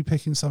don't want to be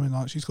picking something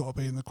like she's got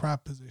to be in the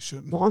crab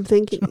position. Well, I'm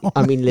thinking.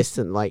 I mean,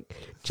 listen, like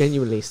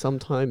genuinely,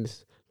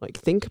 sometimes, like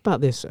think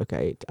about this.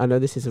 Okay, I know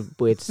this is a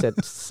weird sort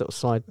of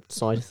side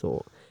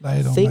thought.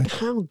 Think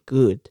how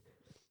good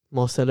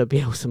Marcelo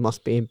Bielsa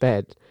must be in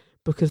bed,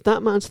 because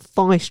that man's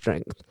thigh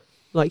strength,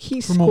 like he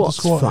squats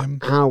for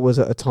hours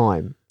at a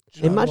time.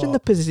 Imagine the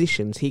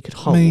positions he could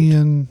hold. Me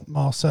and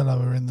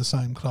Marcelo are in the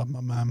same club, my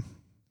man.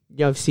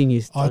 Yeah, I've seen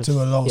you. I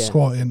do a lot of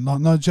squatting. Like,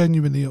 no,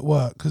 genuinely at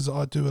work, because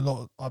I do a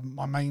lot.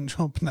 My main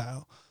job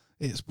now,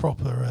 it's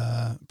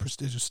proper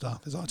prestigious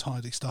stuff. Is I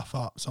tidy stuff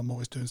up, so I'm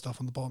always doing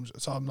stuff on the bottom.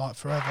 So I'm like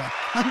forever.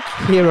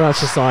 Hero of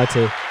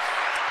society.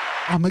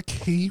 I'm a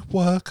key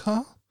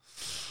worker.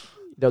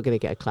 You're not going to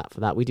get a clap for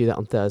that. We do that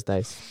on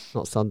Thursdays,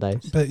 not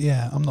Sundays. But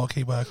yeah, I'm not a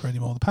key worker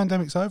anymore. The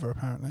pandemic's over,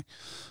 apparently.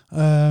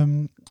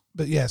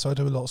 But yeah, so I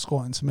do a lot of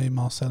squatting. To me,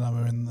 Marcelo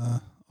are in the.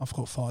 I've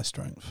got thigh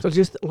strength. So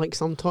just like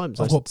sometimes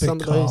I've got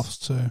big calves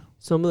too.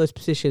 Some of those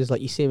positions,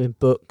 like you see them in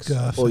books,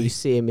 Girthy. or you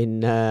see them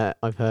in.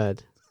 I've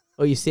heard,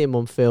 or you see them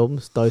on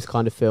films. Those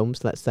kind of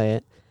films, let's say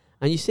it,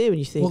 and you see them and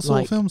you think, what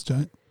sort of films,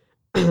 Jake?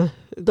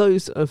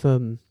 Those of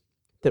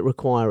that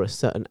require a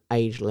certain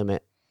age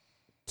limit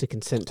to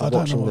consent to watching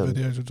them. I don't know what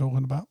videos you're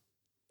talking about.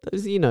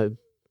 Those,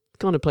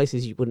 kind of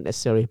places you wouldn't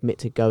necessarily admit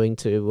to going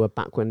to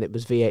back when it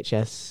was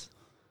VHS.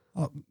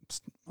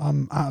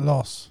 I'm at a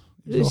loss.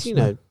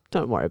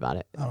 Don't worry about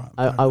it. All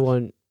right, I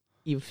won't.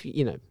 The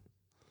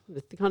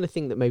kind of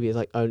thing that maybe is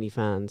like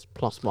OnlyFans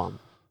 +1.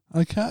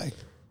 Okay,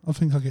 I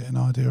think I get an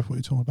idea of what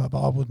you're talking about,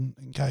 but I wouldn't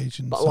engage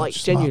in. But like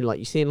genuinely, like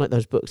you see in like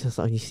those books and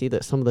stuff, and you see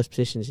that some of those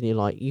positions, and you're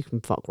like, you can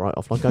fuck right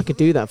off. Like I could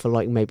do that for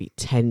like maybe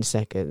 10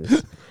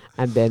 seconds,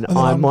 and then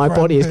my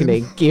body is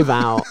going to give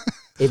out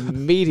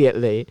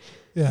immediately.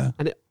 Yeah,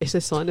 and it's a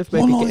sign of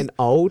maybe getting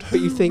old. But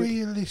you think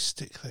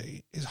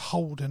realistically is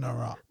holding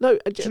her up. No,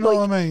 do you know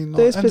what I mean?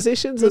 There's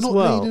positions as well.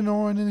 You're not leading her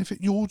on anything.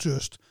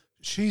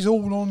 She's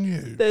all on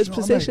you. There's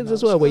positions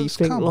as well where you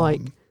think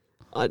like,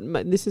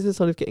 this is a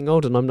sign of getting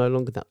old, and I'm no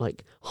longer that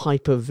like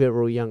hyper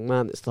virile young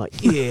man that's like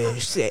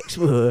sex.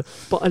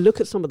 But I look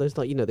at some of those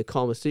like the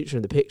Kama Sutra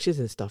and the pictures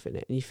and stuff in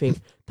it, and you think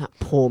that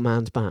poor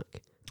man's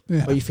back.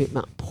 Yeah. Or you think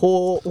that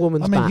poor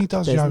woman's back. He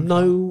does There's yoga.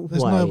 No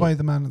way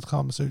the man in the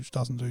Kama Sutra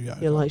doesn't do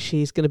yoga. You're like,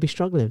 she's going to be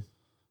struggling.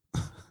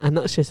 And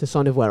that's just a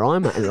sign of where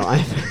I'm at in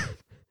life.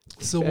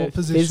 So what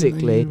position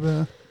physically. are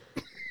you,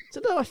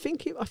 So no, I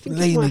think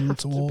leaning it might have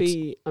towards. to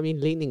be. I mean,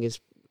 leaning is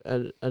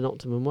an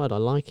optimum word. I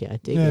like it. I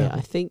dig it.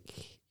 I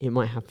think it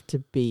might have to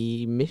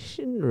be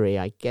missionary.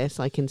 I guess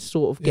I can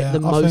sort of get Yeah,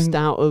 the I most think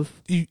out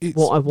of It's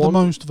what I want. the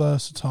most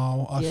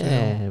versatile, I feel.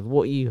 yeah.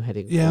 What are you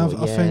heading Yeah,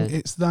 for? I think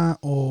it's that,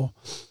 or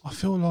I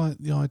feel like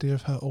the idea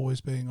of her always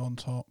being on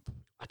top.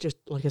 I just,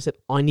 like I said,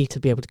 I need to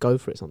be able to go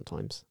for it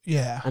sometimes,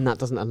 Yeah. and that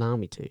doesn't allow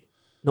me to.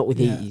 Not with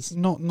Yeah, ease.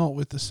 Not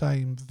with the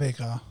same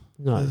vigour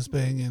No. as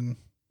being in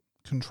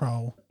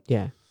control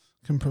Yeah.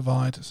 can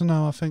provide. So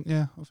no, I think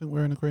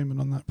we're in agreement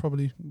on that.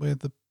 Probably we're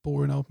the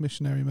boring old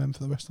missionary men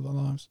for the rest of our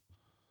lives.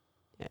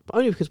 Yeah, but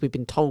only because we've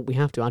been told we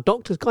have to. Our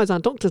doctors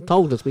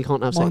told us we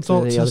can't have My sex in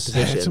any other doctor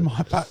said position.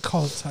 my back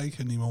can't take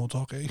anymore,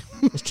 doggy.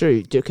 It's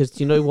true, because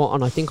you know what?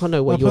 And I think I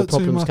know where I your put too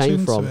problems much came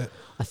into from. it.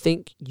 I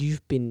think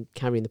you've been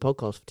carrying the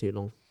podcast for too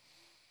long.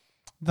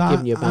 That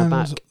Giving you a bad and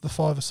back. the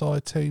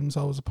five-a-side teams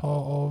I was a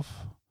part of.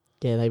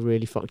 Yeah, they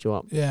really fucked you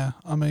up. Yeah,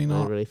 I mean,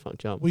 They really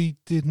fucked you up. we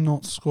did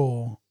not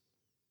score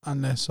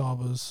unless I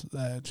was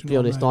there. Do you To be know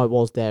honest, what I I mean?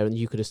 was there, and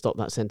you could have stopped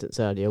that sentence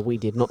earlier. We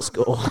did not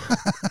score.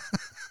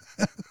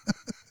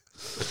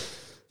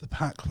 The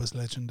pack was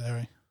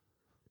legendary.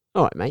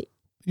 All right, mate.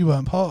 You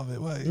weren't part of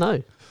it, were you?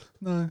 No,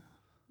 No.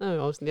 I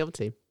was in the other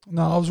team.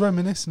 No, I was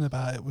reminiscing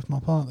about it with my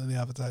partner the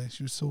other day.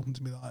 She was talking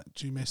to me like,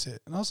 do you miss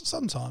it? And I was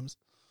sometimes.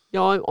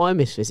 Yeah, I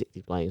miss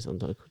physically playing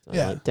sometimes.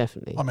 Yeah. Like,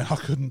 definitely. I mean, I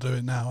couldn't do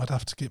it now. I'd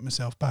have to get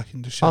myself back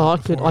into shape. Oh, I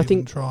could. before I even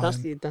think trying.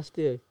 that's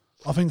the.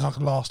 I think I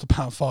could last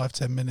about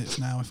 5-10 minutes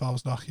now if I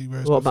was lucky.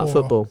 Whereas What about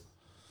before, football?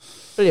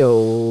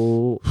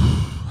 Hello.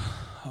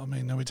 I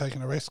mean, are we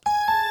taking a risk?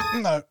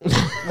 No.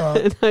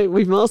 Right. No,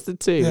 we've mastered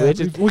two. Yeah, We're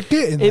just we're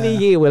getting in there. a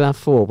year we'll have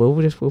four. We'll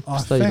I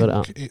slowly put it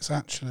up. think it's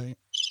actually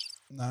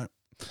no.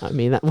 I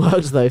mean that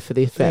works though for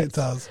the effect. It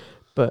does.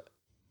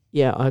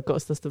 Yeah,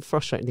 that's the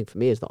frustrating thing for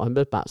me is that I'm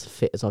about as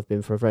fit as I've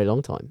been for a very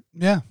long time.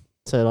 Yeah.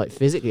 So like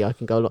physically I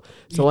can go a lot.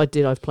 So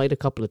I've played a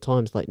couple of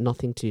times, like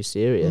nothing too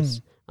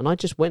serious. And I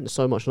just went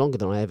so much longer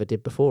than I ever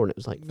did before, and it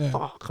was like, Yeah.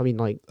 fuck. I mean,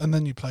 like, And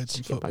then you played some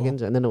just get back football.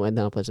 into it, and then I went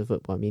down and played some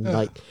football. I mean, Yeah.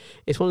 like,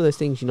 it's one of those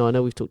things. I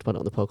know we've talked about it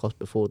on the podcast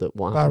before that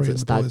what happens Barry at and the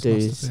stag boys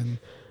do's must have been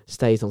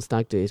stays on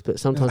stag do's, but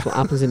sometimes what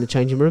happens in the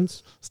changing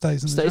rooms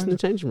stays in the stays in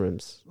change. the changing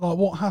rooms. Like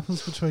what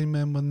happens between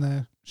men when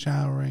they're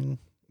showering?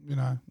 You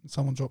know,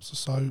 someone drops a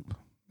soap.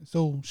 It's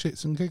all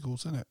shits and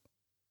giggles, isn't it?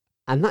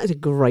 And that is a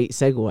great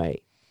segue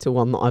to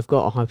one that I've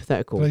got, a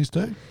hypothetical. Please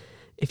do.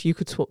 If you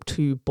could swap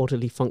two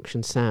bodily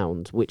function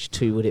sounds, which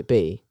two would it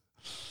be?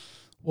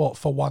 What,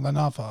 for one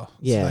another?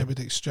 Yeah. So they would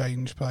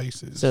exchange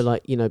places. So,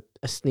 like,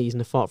 a sneeze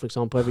and a fart, for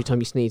example. Every time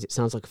you sneeze, it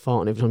sounds like a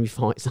fart, and every time you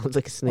fart, it sounds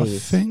like a I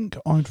sneeze. think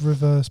I'd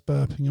reverse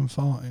burping and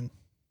farting.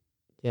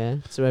 Yeah.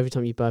 So every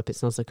time you burp, it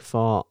sounds like a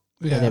fart,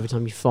 Yeah. and every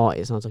time you fart,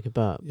 it sounds like a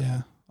burp.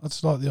 Yeah. I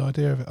just like the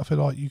idea of it. I feel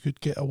like you could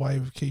get away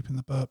with keeping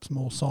the burps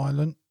more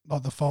silent,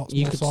 like the farts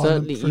You more could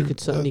silent.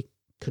 certainly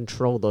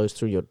control those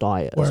through your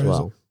diet as Whereas-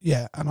 well.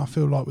 Yeah, and I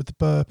feel like with the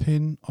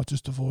burping, I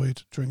just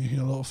avoid drinking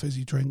a lot of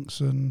fizzy drinks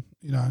and,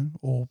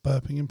 or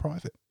burping in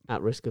private.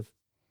 At risk of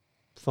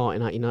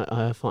farting out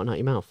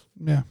your mouth.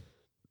 Yeah.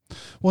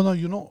 Well, no,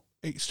 you're not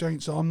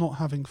exchanged. So I'm not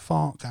having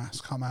fart gas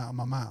come out of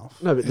my mouth.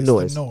 No, but the It's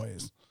noise. The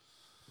noise.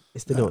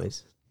 It's the Yeah.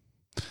 noise.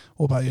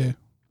 What about you?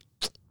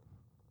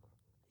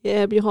 Yeah,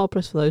 it'd be hard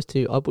pressed for those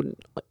two. I wouldn't.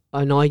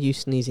 I know I use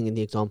sneezing in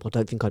the example. I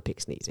don't think I'd pick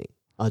sneezing.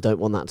 I don't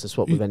want that to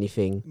swap with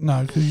anything.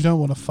 No, because you don't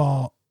want to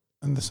fart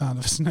and the sound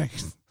of a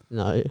sneeze.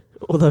 No,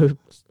 although.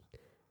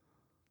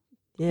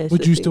 Yeah,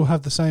 Would you still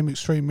have the same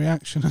extreme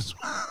reaction as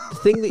well? the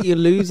thing that you're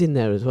losing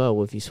there as well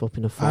with you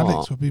swapping a fart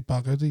Alex would be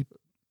buggered.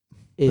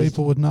 is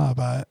People would know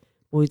about it.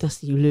 well,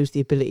 you lose the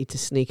ability to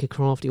sneak a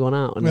crafty one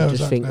out, and Yeah, you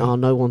just think, exactly. oh,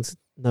 no one's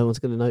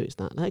going to notice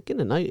that. They're going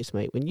to notice,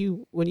 mate. When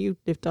you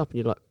lift up and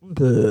you're like,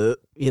 "Bleh,"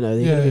 they're going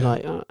to be Yeah.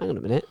 like, oh, hang on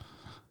a minute,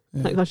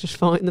 Yeah. that guy's just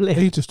farting the lift.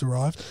 He just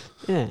arrived.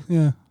 Yeah,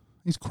 Yeah.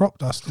 He's crop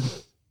dusting.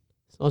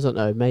 so I don't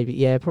know. Maybe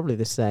probably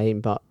the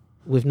same, but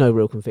with no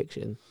real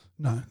conviction.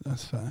 No,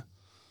 that's fair.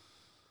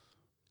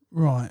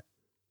 Right.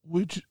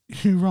 Would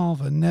you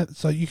rather...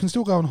 so you can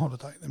still go on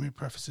holiday. Let me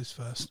preface this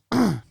first.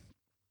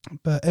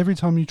 But every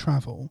time you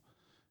travel,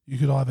 you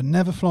could either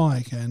never fly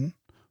again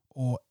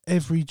or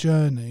every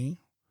journey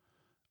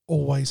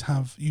always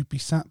you'd be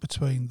sat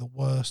between the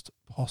worst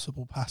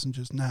possible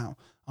passengers. Now,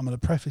 I'm going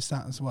to preface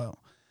that as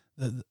well,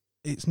 that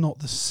it's not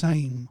the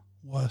same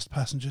worst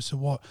passengers. So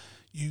what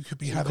you could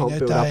be You having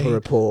can't a build up day a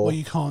rapport. where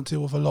you can't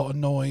deal with a lot of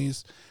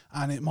noise,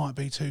 and it might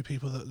be two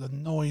people that are the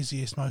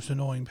noisiest, most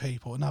annoying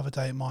people. Another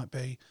day it might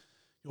be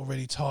you're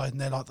really tired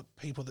and they're like the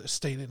people that are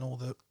stealing all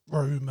the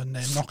room and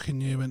they're knocking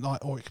you, and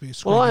or it could be a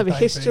Well, I have a baby,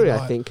 history, I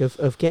like- think,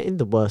 of getting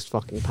the worst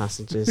fucking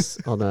passengers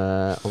on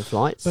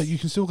flights. But you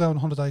can still go on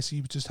holiday, so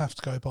you just have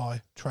to go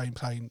by trains,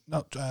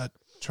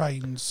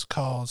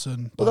 cars,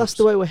 and Well, that's boats.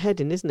 the way we're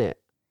heading, isn't it?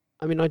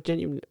 I mean,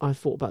 I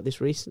thought about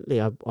this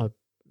recently. I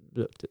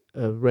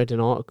read an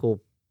article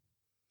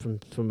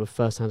from a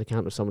first-hand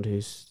account of someone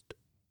who's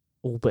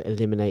all but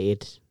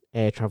eliminated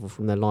air travel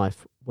from their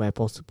life where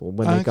possible.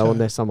 When they go Okay. on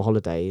their summer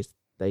holidays,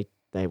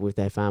 they with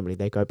their family,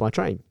 they go by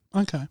train,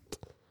 Okay.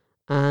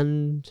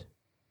 and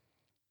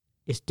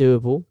it's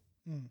doable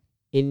Mm.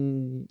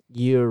 in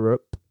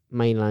Europe,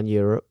 mainland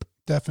Europe.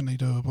 Definitely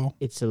doable.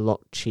 It's a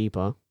lot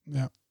cheaper.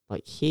 Yeah.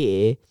 Like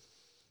here,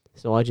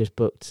 so I just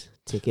booked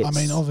tickets. I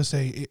mean,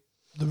 obviously,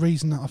 the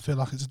reason that I feel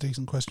like it's a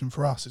decent question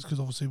for us is because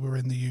obviously we're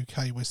in the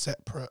UK, we're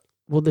separate.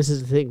 Well, this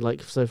is the thing.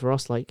 Like, so for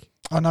us, like,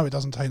 I know it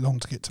doesn't take long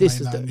to get to this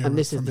is mainland the, Europe and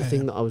this is from the here.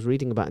 thing that I was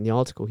reading about in the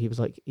article. He was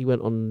like, he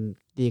went on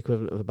the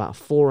equivalent of about a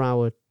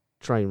 4-hour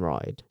train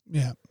ride,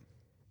 Yeah.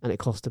 and it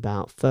cost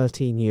about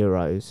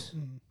 €13.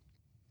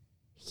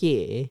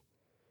 Here,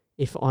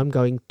 if I'm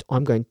going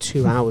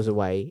 2 hours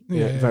away,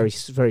 Yeah. very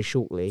very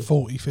shortly.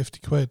 40, 50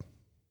 quid.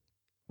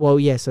 Well,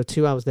 yeah, so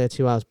 2 hours there,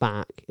 2 hours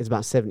back is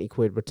about 70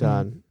 quid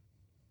return.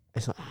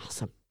 It's like,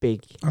 that's a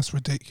big. That's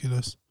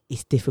ridiculous.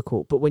 It's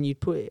difficult, but when you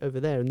put it over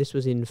there, and this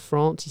was in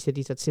France, he said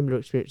he's had similar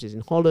experiences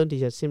in Holland,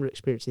 he's had similar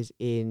experiences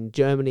in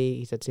Germany,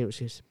 he's had similar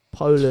experiences in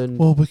Poland.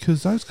 Well,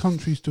 because those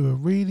countries do a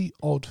really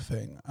odd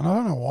thing, and I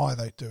don't know why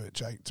they do it,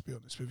 Jake, to be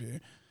honest with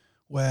you,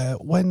 where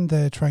when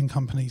their train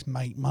companies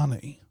make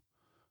money,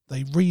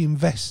 they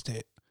reinvest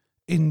it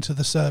into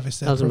the service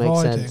they're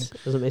providing.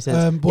 Doesn't make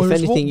sense. If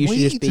anything, you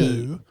should just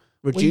be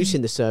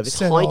reducing the service,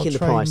 hiking the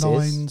prices.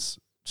 Lines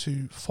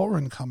to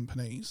foreign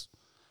companies,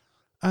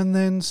 and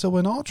then so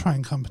when our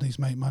train companies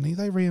make money,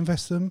 they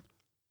reinvest them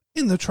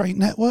in the train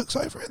networks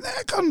over in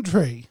their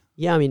country.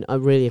 Yeah, I mean,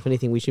 really, if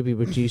anything, we should be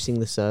reducing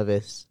the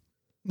service.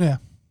 Yeah.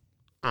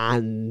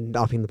 And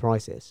upping the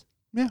prices.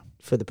 Yeah.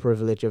 For the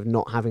privilege of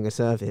not having a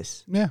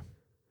service. Yeah.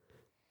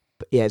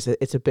 But yeah,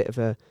 it's a bit of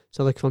a...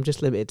 So, like, if I'm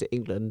just limited to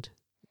England,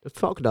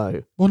 fuck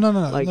no. Well, no.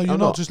 Like, no, you're I'm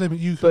not not. just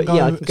limited. You But can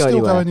yeah, I can go go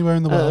anywhere. anywhere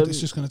in the world.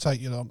 It's just going to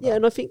take you long. Yeah,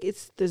 and I think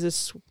there's a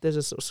sort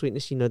of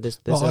sweetness, there's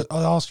Well,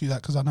 I ask you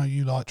that because I know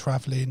you like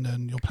travelling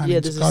and you're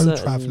planning to there's go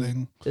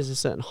travelling. There's a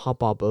certain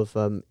hubbub of...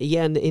 and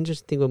the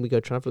interesting thing when we go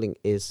travelling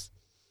is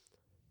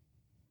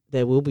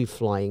there will be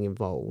flying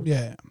involved.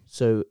 Yeah.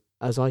 So,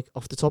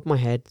 off the top of my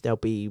head, there'll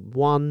be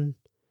 1,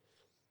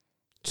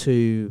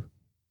 2,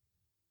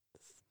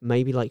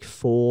 maybe like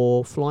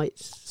 4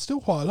 flights. Still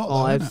quite a lot,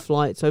 5 though, isn't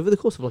flights over the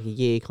course of like a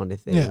year kind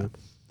of thing. Yeah.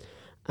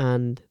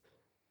 And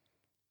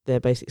they're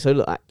basically... So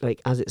look,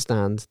 like as it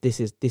stands, this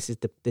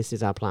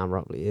is our plan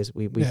roughly, is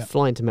we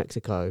fly into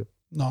Mexico, it?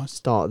 Nice.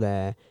 start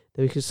there,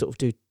 then we could sort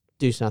of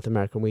do South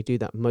America, and we do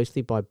that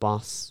mostly by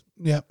bus.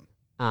 Yep.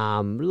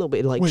 A little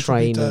bit like Which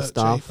train would be and dirt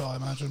stuff. cheap, I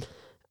imagine.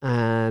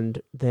 And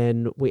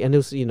then and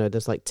also,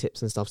 there's like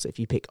tips and stuff. So if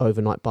you pick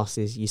overnight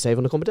buses, you save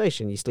on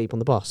accommodation, you sleep on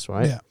the bus,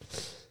 right? Yeah.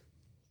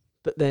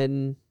 But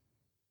then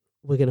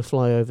we're going to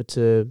fly over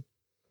to...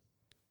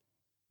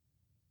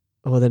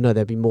 Oh, then no,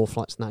 there'll be more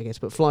flights than that, I guess.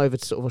 But fly over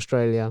to sort of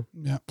Australia,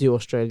 Yeah. do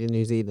Australia,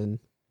 New Zealand,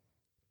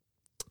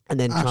 and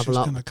then Ash is travel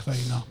up. going to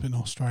clean up in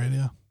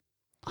Australia.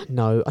 I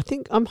know.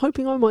 I'm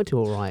hoping I might do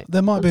all right.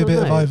 There might be a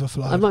bit of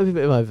overflow. I might be a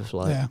bit of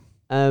overflow. Yeah.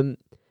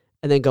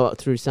 And then go up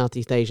through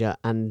Southeast Asia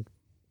and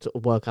sort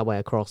of work our way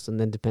across, and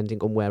then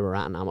depending on where we're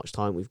at and how much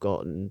time we've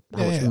got and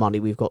how much money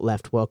we've got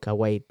left, work our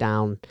way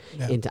down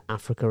into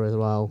Africa as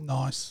well.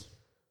 Nice.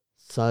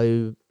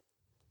 So,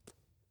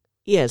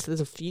 yes,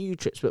 there's a few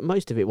trips, but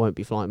most of it won't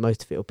be flying.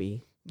 Most of it will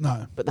be...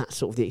 No. But that's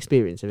sort of the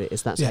experience of it.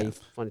 Is that's how you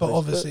find it. But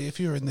obviously, if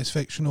you're in this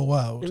fictional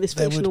world, in this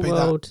there fictional would be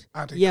world,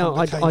 that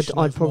added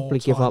I'd probably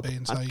give up.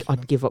 I'd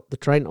I'd give up the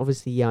train.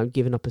 Obviously, I'm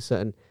giving up a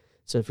certain...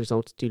 So, for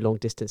example, to do long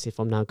distance, if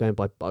I'm now going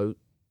by boat,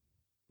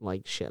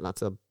 like, shit,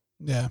 that's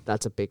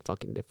a big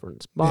fucking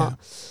difference. But it'd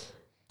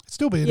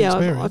still be an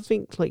experience. I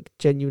think, like,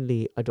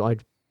 genuinely,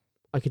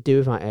 I could do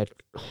without air.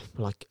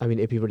 Like, I mean,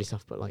 it'd be really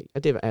tough, but like, I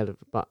do without air.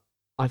 But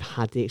I've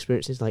had the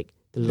experiences. Like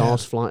the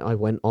last flight I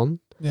went on,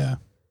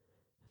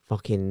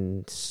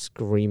 fucking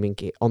screaming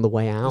kid on the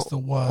way out. It's the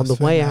worst. On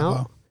the way ever.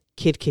 out,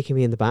 kid kicking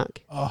me in the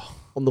back. Oh.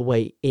 On the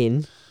way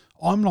in,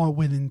 I'm like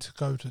willing to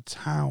go to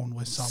town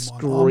with someone.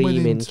 Screaming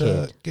I'm willing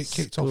to kid. get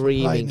kicked off a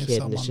plane if kid,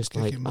 and someone's it's just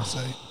kicking like, my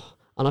seat.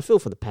 and I feel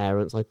for the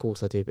parents. Of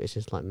course I do, but it's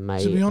just like,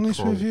 mate. To be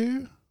honest with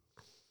you,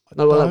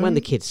 no, well, like when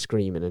the kid's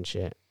screaming and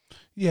shit.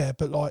 Yeah,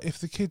 but like if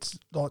the kid's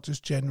like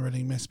just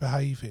generally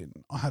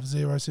misbehaving, I have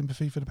zero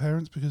sympathy for the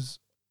parents because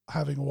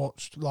having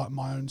watched like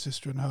my own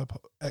sister and her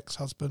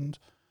ex-husband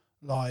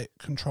like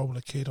control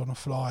a kid on a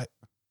flight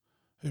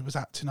who was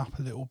acting up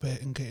a little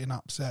bit and getting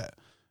upset,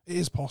 it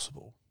is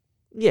possible.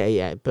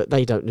 Yeah, but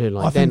they don't do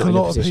like. I think they're a not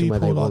in lot of position people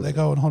where like they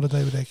go on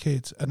holiday with their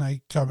kids and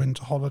they go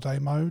into holiday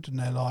mode and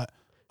they're like,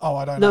 "Oh,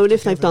 I don't." No, have and to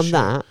if they've give a done shit.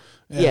 that,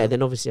 yeah,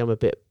 then obviously I'm a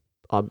bit.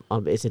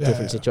 It's a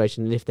different Yeah.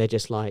 situation. And if they're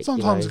just like,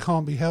 sometimes it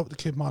can't be helped. The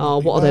kid might. oh,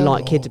 not be what are they well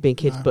like? Kids are being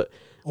kids, no, but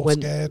or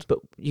scared. But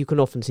you can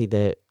often see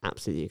they're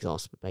absolutely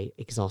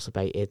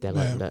exacerbated. They're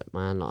like, Yeah. look,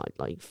 man,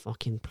 like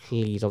fucking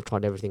please. I've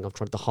tried everything. I've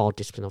tried the hard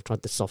discipline. I've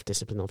tried the soft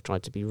discipline. I've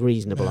tried to be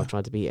reasonable. Yeah. I've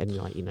tried to be, and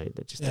like,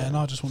 they're just. Yeah, and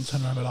I just want to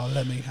turn around and be like,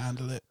 let me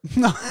handle it.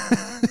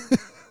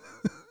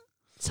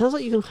 Sounds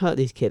like you're gonna hurt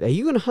these kids. Are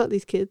you gonna hurt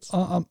these kids?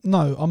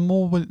 No, I'm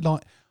more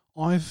like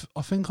I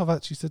think I've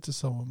actually said to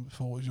someone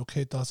before, if your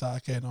kid does that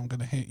again, I'm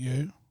going to hit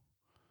you.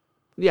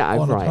 Yeah,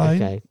 on a right.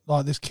 plane. Okay.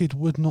 Like this kid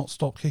would not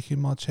stop kicking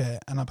my chair,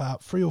 and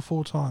about 3 or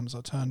 4 times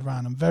I turned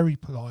around and very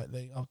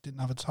politely, I didn't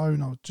have a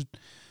tone. I was just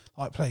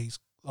like, please,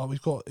 like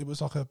it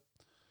was like a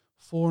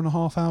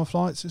 4.5 hour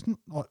flight. So it's not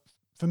like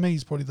for me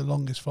is probably the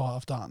longest flight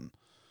I've done.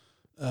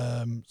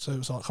 So it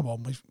was like, come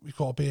on, we've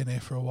got to be in here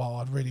for a while.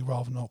 I'd really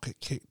rather not get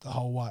kicked the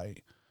whole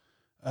way.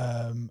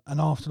 And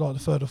after like the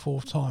third or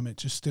fourth time, it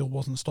just still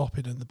wasn't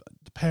stopping, and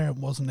the parent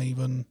wasn't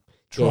even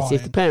trying. Yeah, see,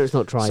 if the parent's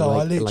not trying, so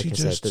like, I literally like I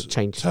just said, that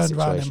changes the turned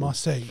around in situation. my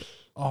seat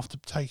after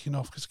taking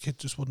off because the kid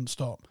just wouldn't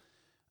stop.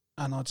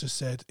 And I just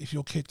said, if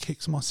your kid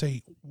kicks my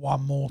seat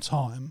one more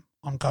time,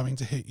 I'm going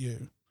to hit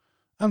you.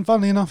 And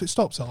funnily enough, it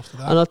stops after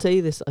that. And I'll tell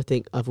you this, I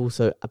think I've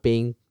also,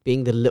 being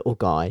the little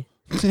guy,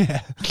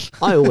 Yeah.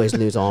 I always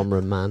lose arm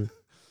room, man.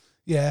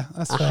 Yeah,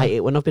 that's I fair. hate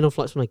it. When I've been on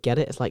flights, when I get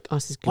it, it's like, oh,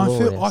 this is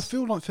glorious. I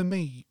feel like for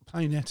me,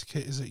 plane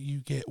etiquette is that you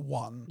get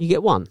one. You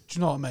get one. Do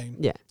you know what I mean?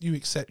 Yeah. You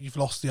accept you've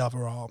lost the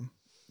other arm.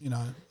 You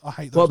know, I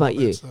hate those. What about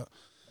you?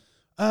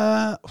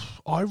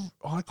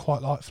 I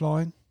quite like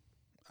flying.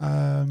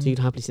 So you'd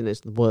happily sit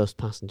next to the worst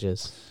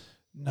passengers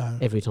No.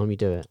 every time you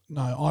do it.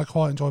 No, I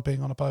quite enjoy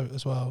being on a boat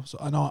as well. So,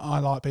 and I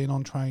like being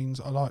on trains.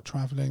 I like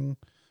travelling.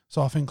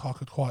 So I think I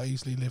could quite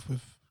easily live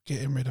with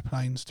getting rid of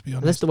planes, to be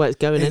honest. And that's the way it's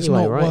going It's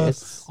anyway, not right?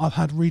 worth- I've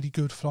had really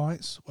good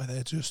flights where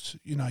they're just,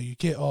 you know, you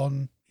get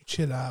on, you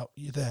chill out,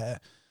 you're there.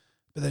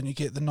 But then you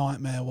get the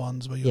nightmare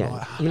ones where you're Yeah.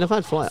 like, I mean, I've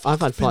had been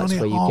on flights here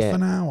where you half get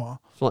an hour.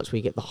 flights where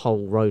you get the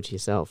whole row to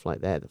yourself.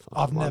 Like they're the fucking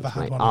I've never ones,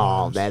 had mate. one of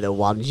Oh, those. they're the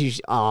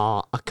ones.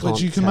 I can't.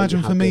 Which you can tell imagine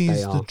how for good me they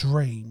is are. the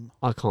dream.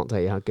 I can't tell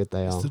you how good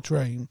they It's are. the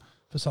dream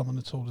for someone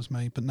as tall as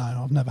me. But no,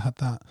 I've never had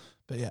that.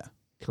 But yeah.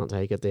 Can't tell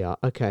you how good they are.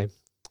 Okay,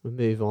 we'll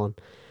move on.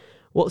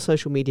 What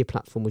social media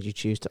platform would you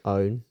choose to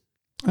own?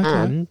 Okay.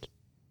 And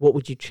what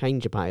would you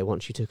change about it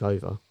once you took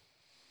over?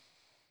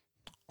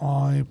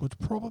 I would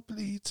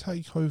probably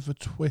take over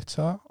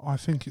Twitter. I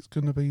think it's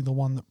going to be the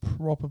one that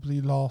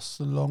probably lasts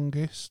the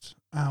longest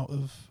out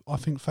of... I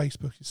think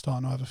Facebook is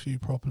starting to have a few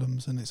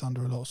problems and it's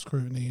under a lot of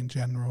scrutiny in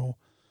general.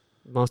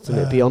 Must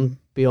admit,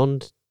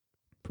 beyond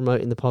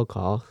promoting the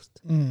podcast,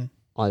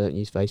 I don't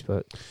use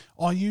Facebook.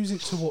 I use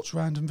it to watch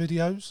random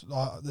videos.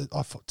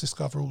 I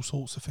discover all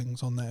sorts of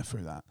things on there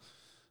through that.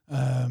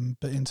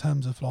 But in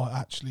terms of like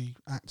actually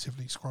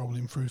actively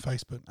scrolling through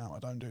Facebook now, I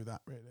don't do that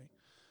really.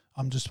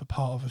 I'm just a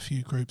part of a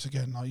few groups,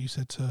 again, like you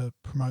said, to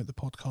promote the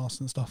podcast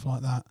and stuff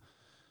like that.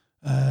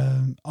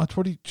 I'd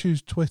probably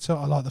choose Twitter.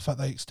 I like the fact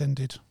they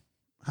extended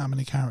how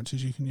many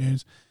characters you can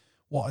use.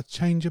 What I'd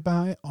change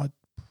about it, I'd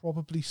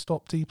probably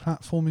stop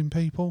deplatforming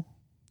people.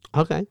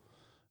 Okay.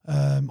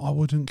 I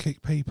wouldn't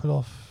kick people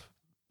off.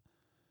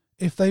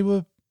 If they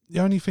were... The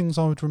only things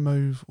I would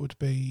remove would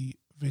be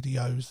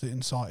videos that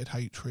incited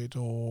hatred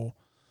or...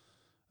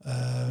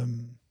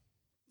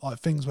 like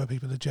things where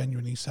people are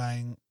genuinely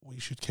saying we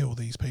should kill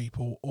these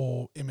people,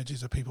 or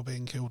images of people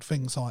being killed,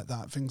 things like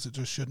that, things that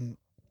just shouldn't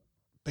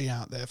be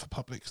out there for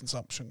public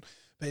consumption.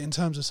 But in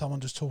terms of someone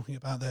just talking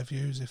about their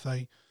views, if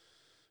they,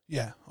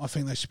 yeah, I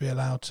think they should be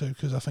allowed to,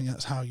 because I think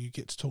that's how you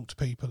get to talk to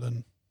people.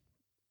 And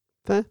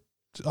Fair.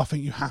 I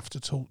think you have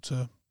to talk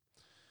to,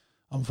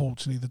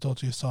 unfortunately, the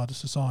dodgiest side of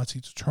society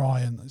to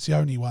try, and it's the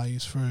only way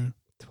is through.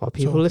 That's why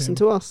people listen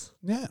to us.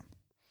 Yeah.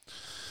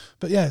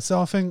 But yeah, so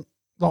I think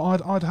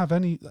like I'd have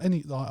any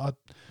like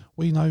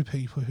we know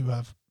people who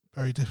have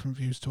very different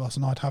views to us,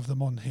 and I'd have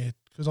them on here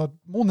because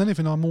more than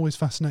anything, I'm always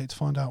fascinated to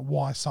find out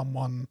why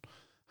someone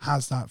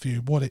has that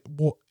view,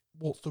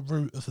 what's the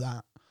root of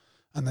that,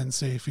 and then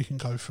see if you can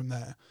go from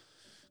there.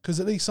 Because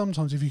at least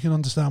sometimes, if you can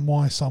understand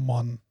why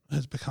someone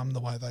has become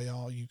the way they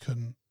are, you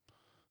can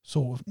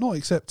sort of not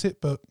accept it,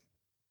 but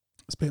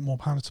it's a bit more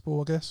palatable,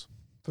 I guess,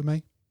 for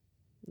me.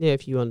 Yeah,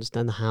 if you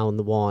understand the how and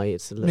the why,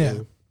 it's a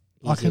little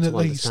I can easier at to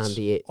least understand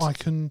the it. I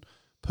can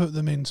put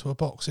them into a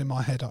box in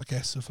my head, I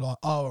guess, of like,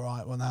 oh, all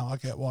right, well, now I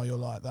get why you're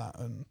like that.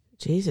 And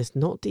Jesus,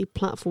 not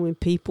deplatforming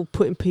people,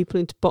 putting people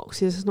into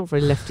boxes. It's not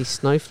very lefty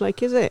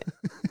snowflake, is it?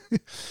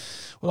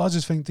 well, I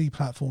just think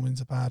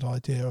deplatforming's a bad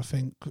idea. I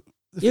think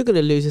You're going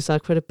to lose this our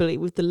credibility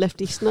with the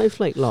lefty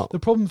snowflake lot. the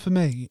problem for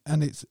me,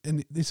 and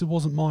this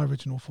wasn't my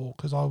original thought,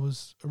 because I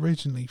was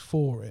originally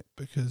for it,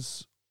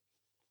 because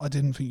I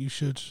didn't think you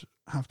should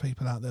have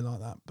people out there like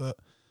that. But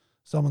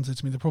someone said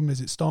to me, the problem is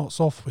it starts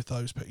off with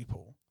those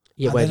people.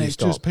 Yeah, and where then do you it's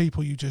stop? just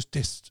people you just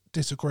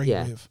disagree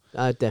Yeah. with.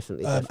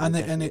 Definitely.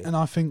 And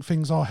I think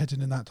things are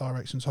heading in that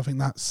direction. So I think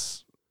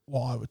that's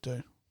what I would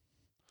do.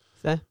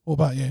 Fair. What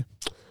about you?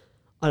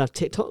 I'd have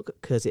TikTok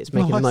because it's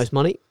making the Nice. most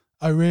money,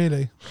 Oh,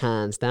 really?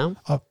 hands down.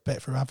 I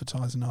bet for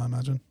advertising, I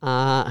imagine.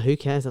 Who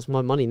cares? That's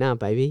my money now,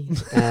 baby.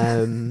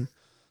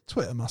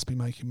 Twitter must be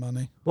making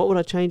money. What would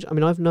I change? I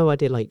mean, I've no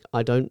idea. Like,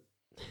 I'm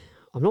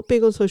not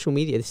big on social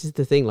media. This is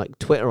the thing. Like,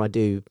 Twitter, I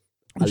do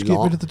Would you get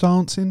lot. rid of the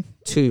dancing?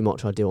 Too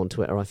much I do on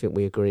Twitter. I think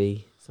we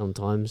agree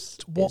sometimes.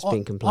 It's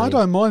been I complained,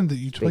 don't mind that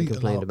you been tweet a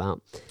complained lot,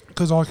 about.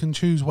 because I can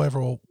choose whether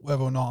or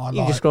not I You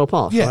like. just scroll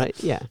past, Yeah.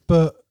 right? Yeah.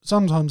 But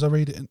sometimes I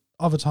read it, and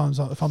other times,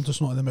 like, if I'm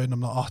just not in the mood,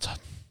 I'm like, I'm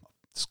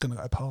just going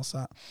to go past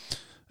that.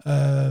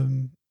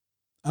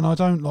 And I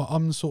don't like.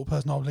 I'm the sort of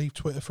person I'll leave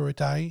Twitter for a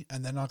day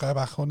and then I'll go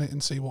back on it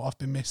and see what I've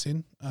been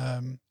missing.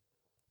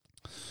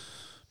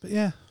 But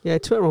yeah, Yeah,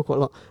 Twitter on quite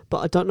a lot. But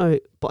I don't know.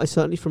 But I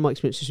certainly, from my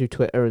experiences through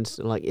Twitter and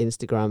like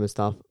Instagram and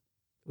stuff,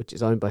 which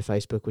is owned by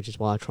Facebook, which is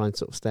why I try and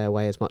sort of stay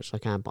away as much as I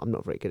can, but I'm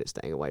not very good at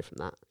staying away from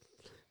that.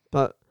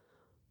 But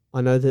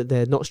I know that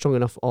they're not strong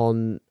enough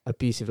on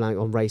abusive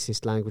language, on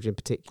racist language in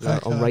particular,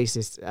 on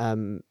racist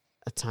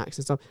attacks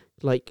and stuff.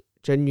 Like,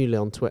 genuinely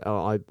on Twitter,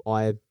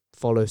 I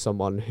follow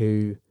someone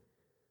who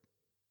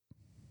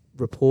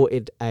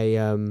reported a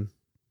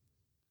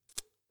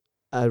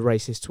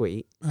racist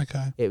tweet.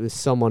 Okay. It was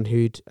someone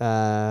who'd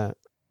put,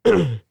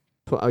 done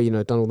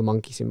all the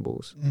monkey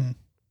symbols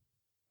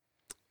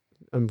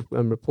and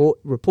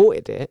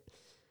reported it,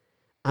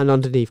 and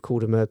underneath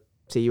called him a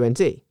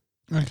CUNT.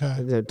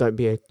 Okay. Don't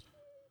be a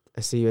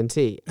CUNT.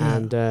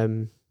 Yeah.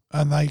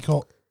 And they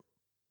got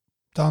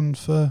done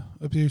for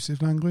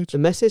abusive language. the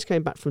message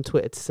came back from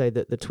Twitter to say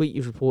that the tweet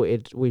you've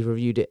reported, we've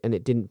reviewed it and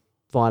it didn't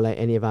violate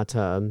any of our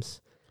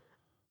terms.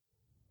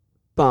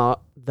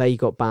 But they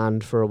got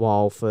banned for a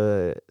while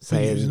for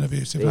saying using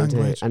abusive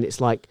language. And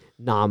it's like,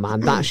 nah,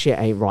 man, that shit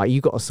ain't right.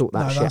 You got to sort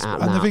that shit out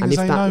now. And if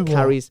that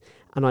carries,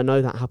 and I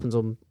know that happens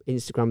on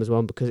Instagram as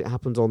well, because it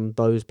happens on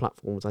those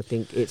platforms. I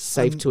think it's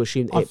safe to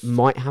assume that it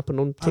might happen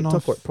on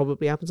TikTok, or it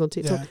probably happens on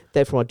TikTok. Yeah.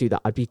 Therefore, I'd do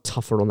that. I'd be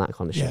tougher on that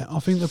kind of shit. Yeah, I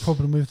think the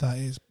problem with that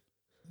is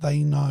they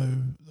know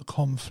the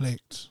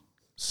conflict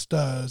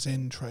stirs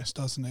interest,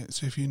 doesn't it?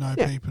 So if you know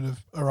people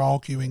are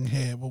arguing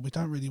here, well, we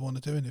don't really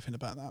want to do anything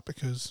about that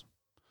because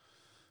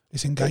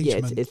it's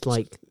engagement. Yeah, it's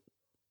like,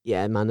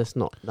 yeah, man, that's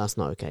not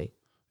okay.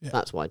 Yeah.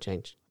 That's why I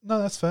changed. No,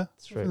 that's fair.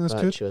 It's very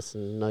virtuous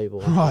and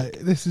noble. Right,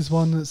 this is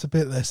one that's a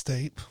bit less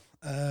deep,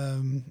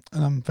 and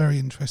I'm very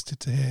interested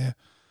to hear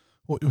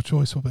what your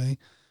choice will be.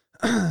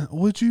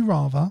 Would you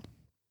rather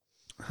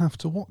have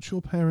to watch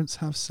your parents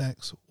have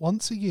sex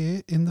once a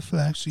year in the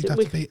flesh? You'd have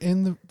to be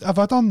in the... Have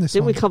I done this?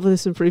 Didn't we cover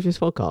this in previous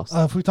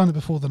podcasts? If we've done it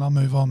before, then I'll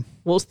move on.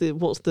 What's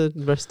the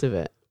rest of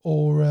it?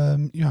 Or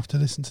you have to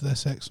listen to their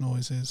sex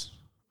noises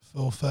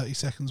for 30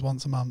 seconds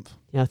once a month.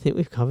 Yeah, I think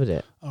we've covered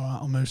it. All right,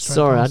 I'll move straight.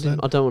 Sorry, I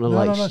don't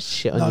want to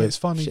shit on you. No, it's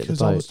funny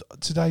because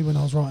today when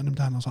I was writing them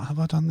down, I was like, have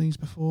I done these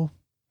before?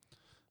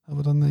 Have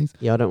I done these?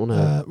 Yeah, I don't want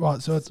to.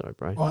 Right, so sorry,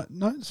 bro. Right,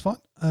 no, it's fine.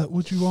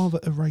 Would you rather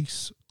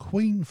erase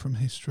Queen from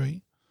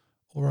history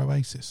or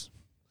Oasis?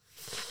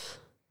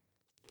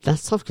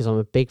 That's tough because I'm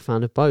a big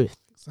fan of both.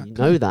 Exactly. You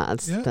know that.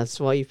 That's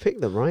why you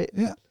picked them, right?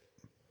 Yeah.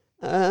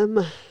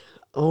 I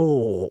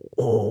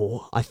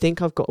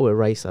think I've got to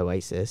erase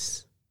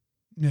Oasis.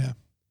 Yeah.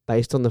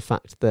 Based on the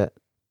fact that,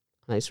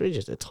 and it's really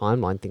just a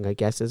timeline thing, I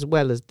guess, as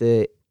well as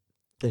the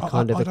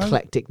kind of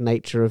eclectic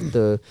nature of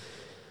the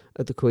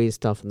Queen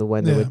stuff and the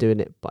way they were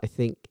doing it. But I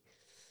think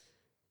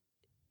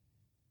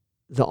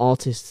the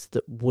artists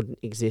that wouldn't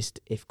exist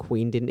if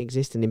Queen didn't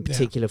exist, and in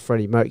particular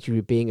Freddie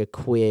Mercury being a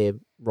queer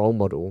role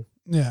model.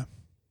 Yeah.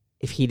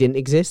 If he didn't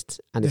exist,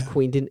 and if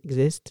Queen didn't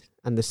exist,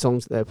 and the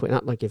songs that they were putting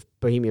out, like if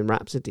Bohemian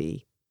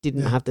Rhapsody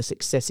didn't have the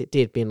success it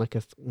did, being like a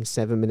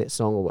 7-minute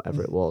song or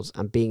whatever it was,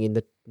 and being in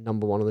the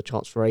number one on the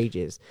charts for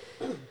ages,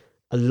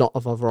 a lot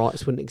of other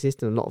artists wouldn't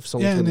exist, and a lot of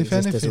songs wouldn't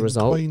exist as a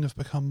result. Queen have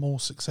become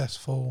more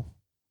successful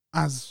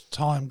as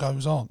time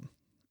goes on.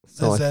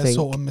 So there's their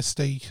sort of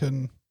mystique,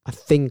 and I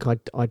think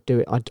I'd do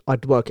it.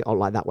 I'd work it out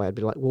like that way. I'd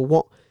be like, well,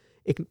 what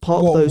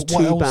of those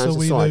two bands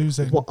aside,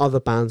 losing? What other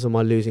bands am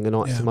I losing, and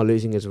artists am I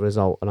losing as a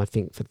result? And I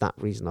think for that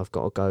reason, I've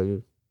got to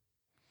go.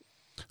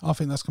 I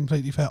think that's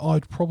completely fair.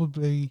 I'd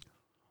probably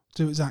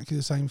do exactly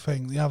the same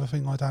thing. The other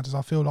thing I'd add is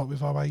I feel like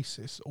with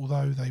Oasis,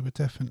 although they were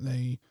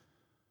definitely,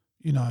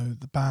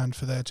 the band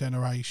for their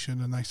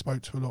generation and they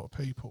spoke to a lot of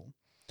people,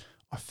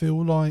 I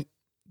feel like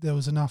there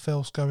was enough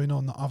else going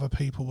on that other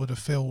people would have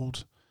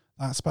filled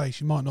that space.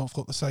 You might not have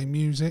got the same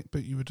music,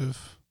 but you would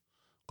have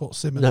got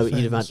similar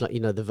things. You'd have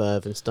had the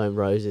Verve and Stone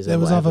Roses. There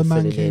was other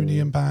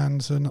Mancunian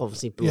bands, and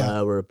obviously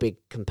Blur were a big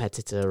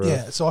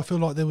competitor. So I feel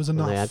like there was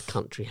enough. They had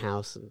Country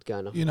House and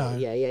going up. No,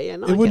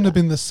 it wouldn't have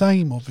been the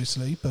same,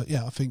 obviously, but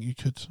I think you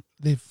could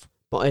live.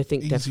 But I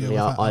think definitely,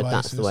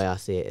 that's the way I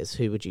see it. Is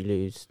who would you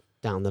lose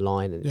down the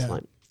line? And it's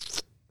like,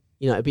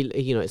 it'd be,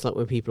 it's like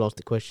when people ask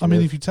the question. I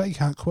mean, if you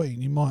take out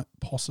Queen, you might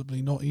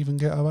possibly not even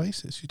get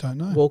Oasis. You don't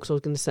know. Well, because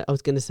I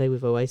was going to say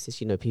with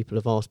Oasis, people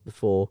have asked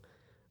before,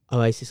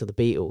 Oasis or the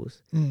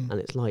Beatles, and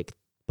it's like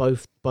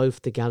both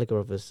the Gallagher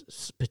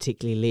brothers,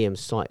 particularly Liam,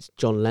 cites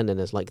John Lennon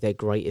as like their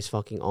greatest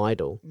fucking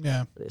idol.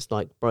 Yeah, and it's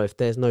like, bro, if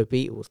there's no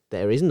Beatles,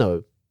 there is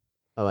no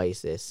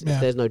Oasis. If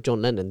there's no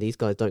John Lennon, these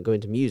guys don't go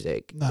into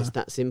music. No. It's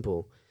that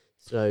simple.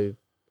 So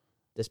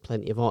there's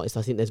plenty of artists.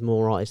 I think there's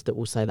more artists that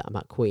will say that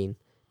about Queen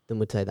than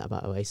would say that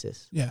about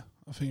Oasis. Yeah,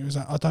 I think it was.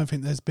 I don't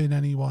think there's been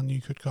anyone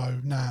you could go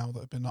now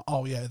that have been like,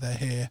 oh yeah, they're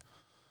here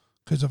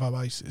because of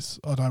Oasis.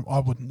 I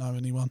wouldn't know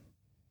anyone.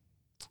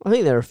 I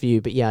think there are a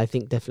few, but I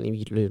think definitely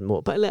you'd lose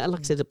more. But like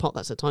I said,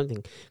 that's a time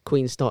thing.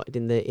 Queen started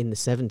in the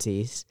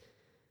 70s.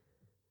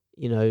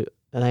 And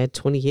they had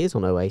 20 years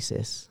on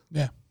Oasis.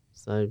 Yeah.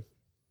 So.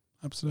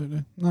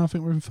 Absolutely. No, I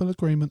think we're in full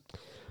agreement.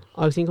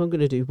 I think I'm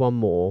going to do one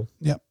more.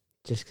 Yep.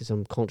 Just because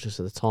I'm conscious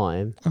of the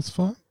time. That's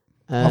fine.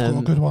 I've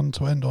got a good one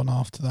to end on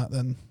after that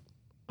then.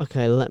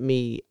 Okay, let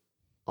me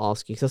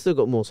ask you, because I've still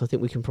got more, so I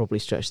think we can probably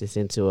stretch this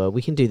into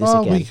we can do this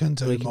Oh, again. we can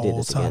do We can do more.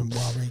 this again.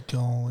 Don't worry,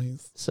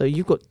 guys. So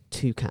you've got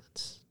 2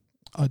 cats,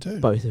 I do.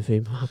 both of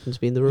whom happen to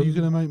be in the Are room. you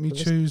going to make me for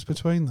this? choose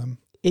between them?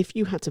 If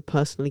you had to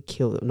personally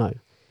kill them, no.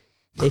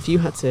 If you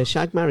had to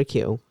shag, marry,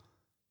 kill,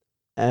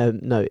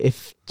 no.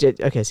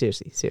 Okay,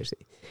 seriously,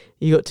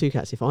 you got 2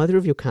 cats. If either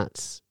of your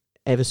cats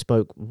ever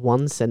spoke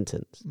one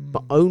sentence,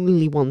 but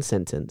only one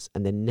sentence,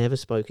 and then never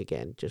spoke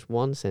again, just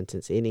one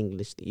sentence in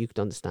English that you could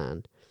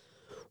understand,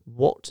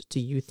 what do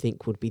you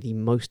think would be the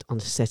most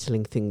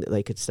unsettling thing that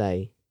they could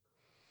say?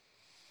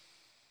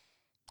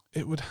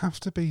 It would have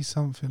to be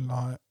something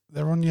like,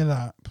 they're on your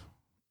lap,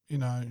 you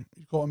know,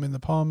 you've got them in the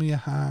palm of your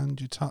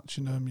hand, you're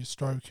touching them, you're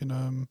stroking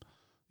them,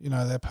 you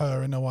know, they're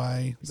purring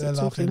away, Is they're it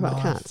talking loving about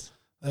life, cats?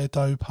 they're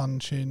dough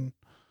punching,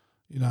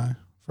 you know,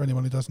 for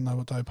anyone who doesn't know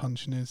what dough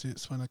punching is,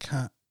 it's when a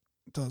cat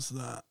does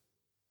that.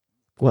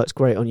 Works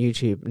great on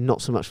YouTube,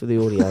 not so much for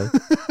the audio.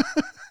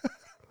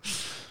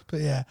 But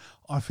yeah,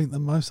 I think the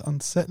most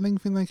unsettling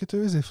thing they could do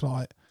is if,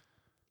 like,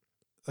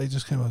 they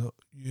just came out,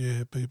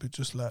 yeah, baby,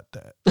 just like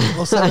that.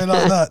 Or something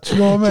like that. Do you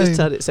know what I mean? Just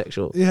turn it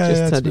sexual. Yeah,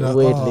 just yeah, turn to be it like,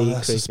 weirdly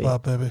that's just creepy.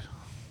 bad, baby.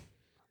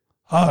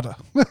 Harder.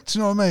 Do you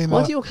know what I mean? Why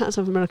Like, do your cats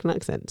have American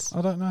accents?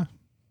 I don't know.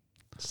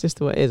 It's just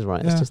the way it is,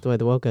 right? Yeah. It's just the way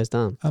the world goes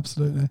down.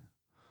 Absolutely.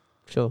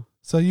 Sure.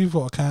 So you've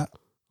got a cat.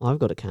 I've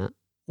got a cat.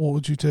 What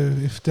would you do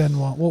if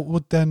Denoir? What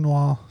would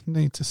Denoir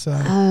need to say?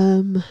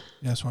 Yeah,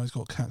 Yes, right. He's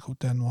got a cat called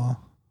Denoir.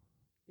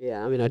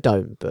 I mean, I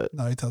don't, but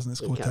No, he doesn't. It's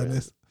called Carry on.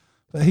 Dennis.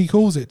 But he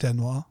calls it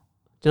Denoir.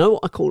 do you know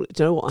what I call it?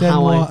 Do you know what, how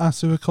Denoir I...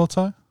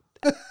 Asuakoto.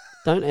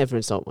 Don't ever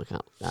insult my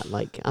cat. That,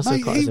 like, Mate,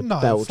 Asocot is a no,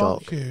 bell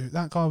fuck dog. you.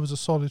 That guy was a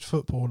solid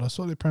footballer,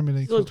 solid Premier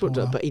League He's not a footballer.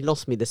 footballer, but he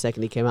lost me the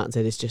second he came out and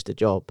said it's just a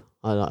job.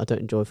 I don't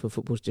enjoy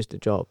football's just a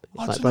job.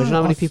 It's I like, don't bro, do you know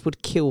know, how many I people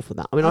would kill for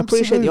that? I mean, I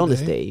appreciate the Absolutely.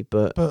 honesty,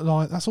 but But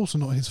like, that's also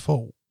not his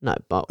fault. no,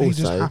 but He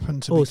just also,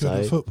 happened to be good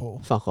at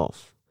football. fuck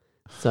off.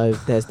 So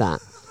there's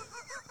that.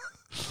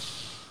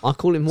 I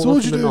call him more So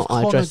what'd often you than do not. if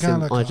I address Conor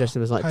him. I Gallagher address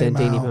him as like came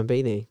Dendini out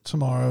Bambini.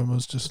 Tomorrow and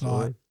was just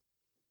like,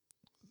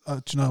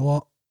 do you know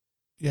what?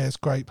 Yeah, it's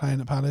great playing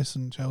at Palace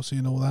and Chelsea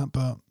and all that,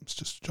 but it's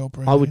just a job,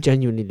 really. I would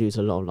genuinely lose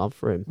a lot of love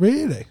for him.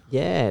 Really?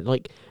 Yeah,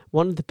 like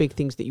one of the big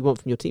things that you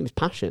want from your team is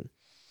passion.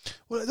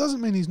 Well, it doesn't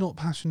mean he's not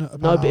passionate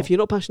about... No, but if you're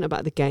not passionate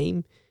about the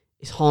game,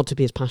 it's hard to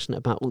be as passionate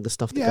about all the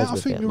stuff that Yeah, goes I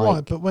with think it. you're Like,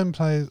 right, but when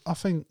players... I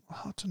think...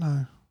 I don't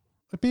know.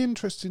 It'd be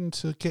interesting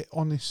to get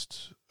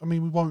honest... I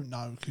mean, we won't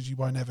know because you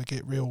won't ever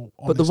get real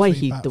honest but the way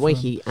feedback he from-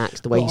 he acts,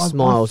 the way But he I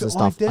smiles and I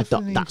stuff,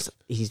 definitely-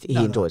 he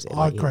No, enjoys it.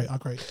 I like, agree.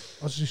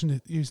 I was just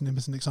using him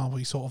as an example.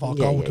 He's sort of our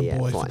Yeah, golden yeah,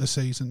 boy for fine. the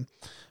season.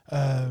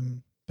 But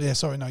yeah,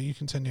 sorry, no, you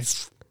continue.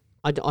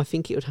 I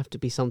think it would have to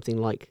be something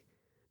like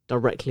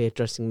directly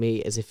addressing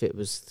me as if it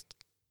was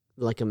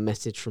like a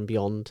message from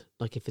beyond,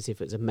 like as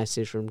if it's a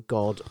message from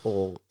God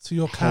or So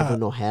your cat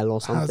heaven or hell or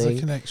has a something,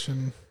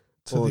 connection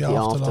to or the the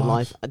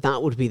afterlife.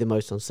 That would be the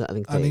most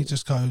unsettling And he thing.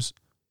 just goes,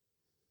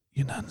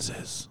 your nan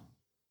says,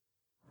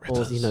 Or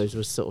Rippers.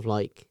 was sort of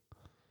like,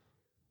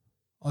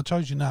 I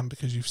chose your nan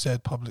because you've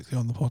said publicly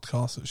on the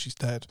podcast that she's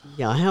dead.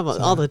 yeah, I have So-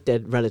 other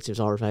dead relatives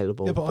are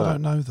available. Yeah, but I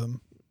don't know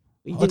them.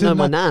 You I didn't know didn't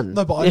my know- nan.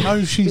 No, but I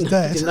know she's You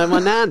dead. didn't know my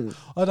nan.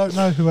 I don't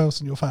know who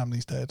else in your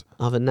family's dead.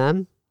 I have a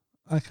nan,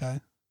 Okay.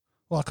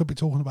 Well, I could be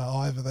talking about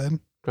either then.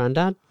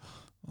 granddad.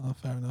 Oh,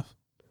 fair enough.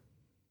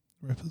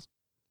 Rippers.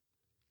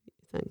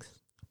 Thanks.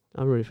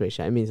 I really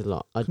appreciate it. It means a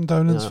lot.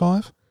 Condolence no.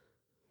 5?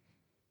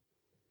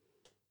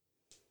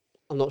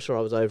 I'm not sure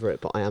I was over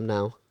it, but I am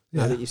now.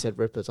 Now Yeah. that you said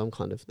rippers, I'm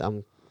kind of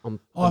I'm I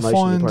emotionally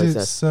find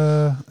processed.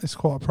 it's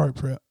quite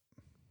appropriate.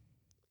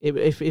 It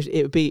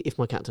would be if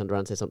my cat turned around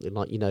and said something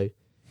like,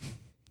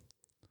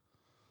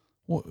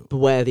 What,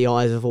 beware the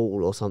eyes of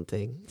all or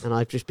something, and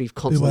I'd just be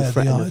constantly beware the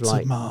threatened of Ides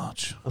like, of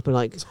March. I'd be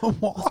like,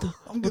 What?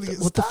 I'm going to get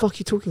what the stabbed. fuck are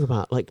you talking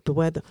about? Like,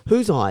 beware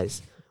whose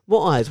eyes?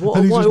 What eyes? What?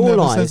 And he Why just all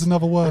never eyes? says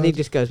another word. And he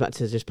just goes back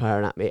to just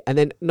purring at me, and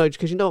then no,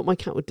 because you know what my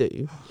cat would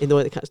do in the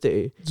way that cats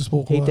do. Just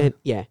walk He'd away.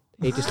 then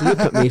he'd just look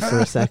at me for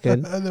a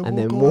second and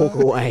then walk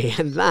away,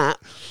 and that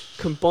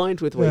combined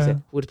with what he Yeah.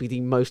 said would be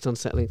the most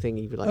unsettling thing.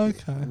 You'd be like,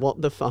 Okay.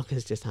 what the fuck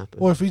has just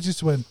happened? Or if he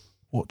just went,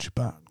 watch your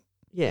back.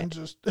 Yeah, And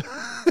just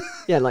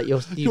yeah, like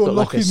you've you're got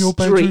like a locking your street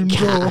bedroom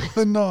door cat.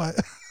 at night.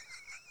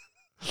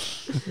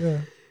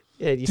 Yeah.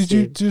 Yeah, you Did see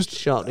you him just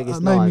sharpening his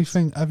It made me knives.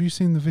 think, have you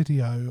seen the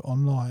video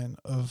online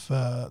of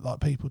like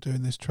people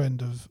doing this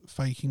trend of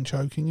faking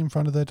choking in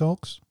front of their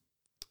dogs?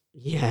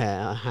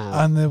 Yeah, I have.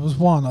 And there was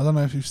one, I don't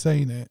know if you've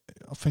seen it,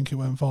 I think it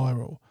went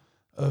viral,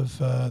 of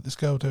this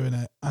girl doing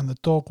it, and the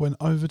dog went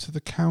over to the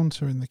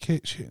counter in the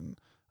kitchen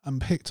and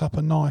picked up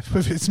a knife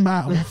with its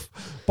mouth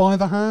by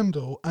the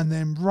handle and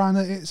then ran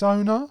at its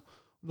owner,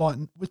 like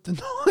with the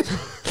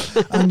knife.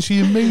 And she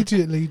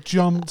immediately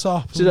jumped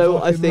up. Do you know and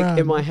what I fucking think ran.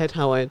 in my head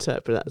how I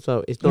interpret that as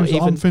well? It's He not was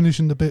like, even. I'm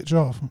finishing the bitch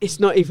off. It's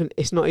not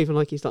even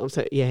like he's like. I'm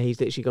saying, yeah, he's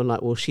literally gone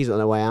like, well, she's on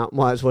her way out.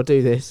 Might as well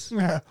do this.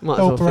 Yeah, Might as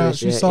help well her out. finish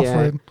She's it,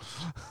 suffering.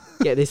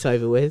 Get this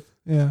over with.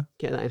 Yeah,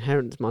 Get that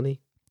inheritance money.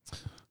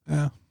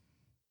 yeah.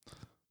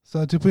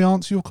 So, did we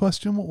answer your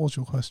question? What was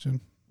your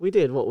question? We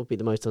did. What would be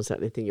the most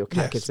unsettling thing your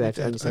cat Yes, could say we if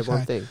it did. only said Okay.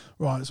 one thing?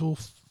 Right, so we'll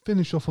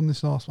finish off on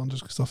this last one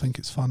just because I think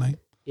it's funny.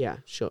 Yeah,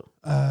 sure.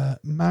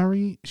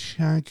 Marry,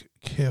 shag,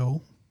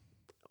 kill.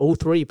 All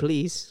three,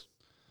 please.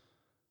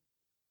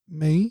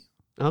 Me,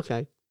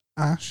 Okay.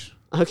 Ash,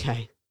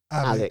 Okay.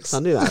 Alex. I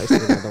knew Alex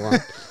was another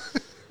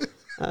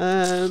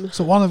one.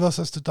 So one of us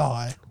has to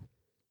die.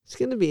 It's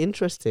going to be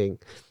interesting.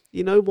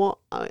 You know what?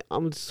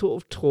 I'm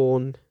sort of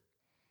torn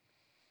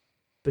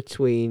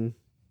between...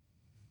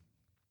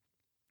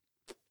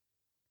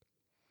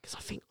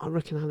 Because I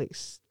reckon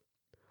Alex...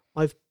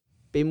 I've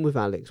been with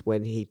Alex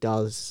when he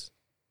does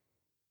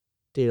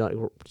do like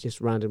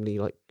just randomly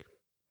like...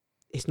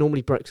 It's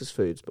normally breakfast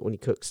foods, but when he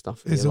cooks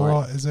stuff... He's you're all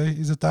like, right, is he?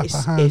 He's a dapper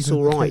hand. It's in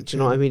all the right. Do you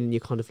know what I kitchen. mean? And you're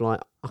kind of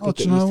like, I could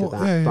do get you know used to what?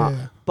 that. Yeah, but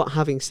yeah. but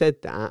having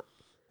said that,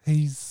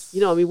 He's...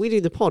 you know, I mean, we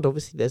do the pod.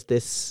 Obviously, there's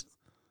this,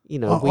 you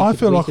know... I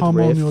feel we like could I'm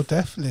riff. on your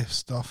death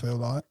list, I feel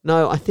like.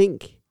 No, I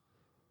think...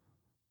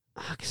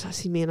 Because I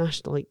see me and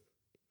Ash, like,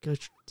 we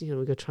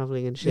go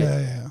travelling and shit.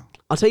 Yeah.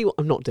 I'll tell you what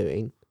I'm not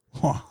doing.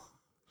 What?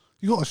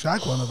 You got to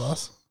shag one of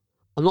us.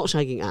 I'm not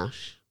shagging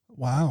Ash.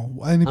 Wow.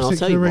 Any And I'll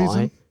tell particular you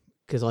reason? why.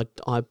 Because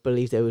I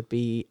believe there would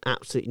be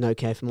absolutely no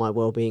care for my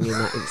well-being in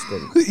that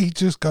instant. He'd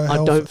just go I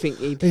hell don't for- think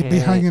he'd He'd be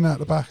care. hanging out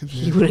the back of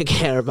He you. wouldn't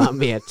care about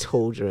me at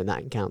all during that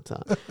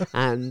encounter.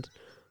 And,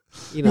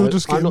 you know, You're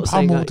just I'm getting not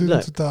saying pummeled that, look,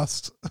 into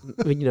dust.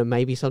 you know,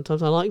 maybe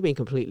sometimes I like being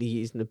completely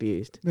used and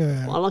abused.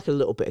 Yeah. But I like a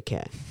little bit of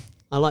care.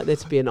 I like there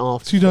to be an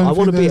afterthought. So you don't I want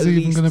think to be there's at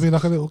even least. going to be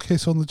like a little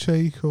kiss on the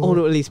cheek I want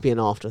or to at least be an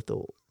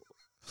afterthought.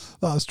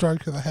 like a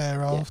stroke of the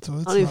hair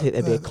afterwards? I don't like, think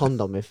there'd be a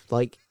condom if,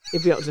 like,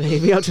 it'd be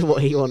up to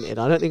what he wanted.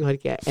 I don't think I'd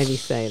get any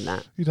say in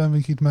that. You don't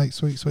think he'd make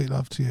sweet, sweet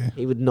love to you?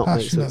 He would not make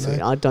sense to Passionately.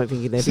 me. I don't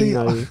think there'd See, be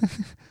no.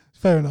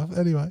 Fair enough.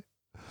 Anyway.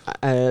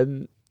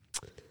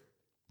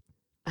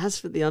 As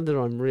for the under,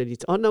 I'm really.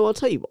 Oh no, I'll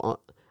tell you what.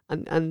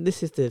 And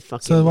this is the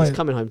fucking. So wait. It's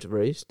coming home to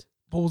roost.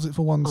 Pause it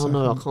for 1 Oh second.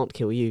 no, I can't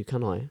kill you,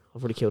 can I?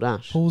 I've already killed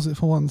Ash. Pause it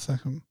for 1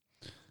 second.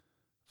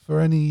 For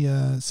any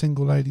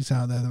single ladies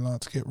out there that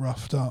like to get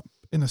roughed up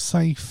in a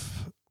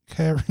safe,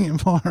 caring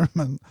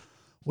environment,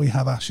 we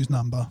have Ash's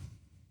number.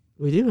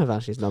 We do have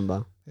Ash's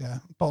number. Yeah,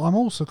 but I'm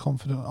also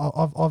confident.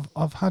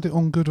 I've had it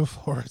on good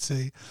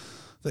authority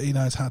that he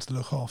knows how to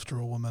look after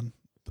a woman.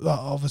 But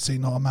obviously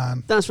not a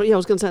man. That's right. Yeah, I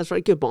was going to say that's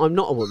very good, but I'm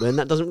not a woman.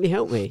 That doesn't really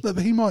help me. No,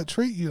 but he might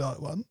treat you like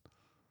one.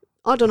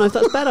 I don't know if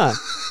that's better. I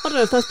don't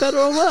know if that's better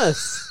or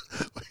worse.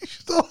 We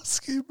should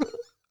ask him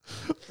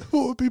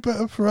what would be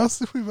better for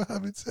us if we were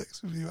having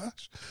sex with you,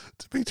 Ash,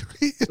 to be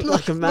treated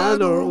Like a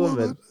man or a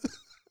woman.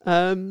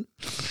 I'm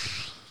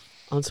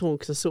torn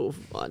because I sort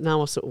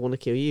of want to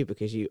kill you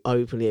because you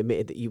openly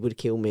admitted that you would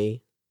kill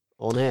me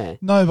on air.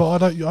 No, but I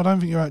don't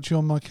think you're actually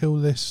on my kill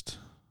list.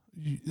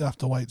 You have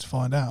to wait to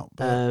find out.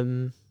 But I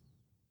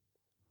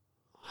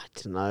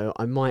don't know.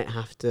 I might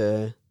have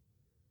to.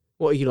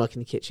 What are you like in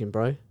the kitchen,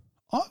 bro?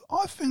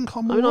 I think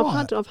I'm I mean,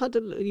 alright. I've had.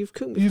 You've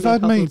cooked. me You've for me a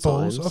had couple of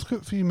meatballs. times. I've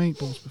cooked for you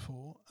meatballs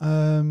before.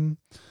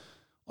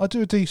 I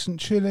do a decent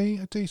chili,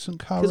 a decent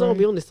curry. Because I'll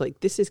be honest,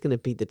 like this is going to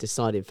be the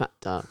deciding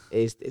factor.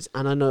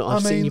 And I know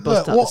I've seen mean, you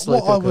bust look, out the slow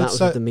what I cooker. would That was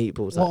say- with the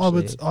meatballs.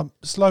 What Actually,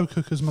 slow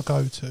cooker's my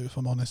go-to. If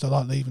I'm honest, I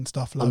like leaving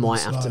stuff low I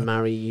might and have to slow.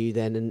 marry you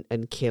then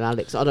and kill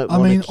Alex. I don't. I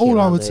wanna mean, kill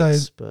all I would Alex, say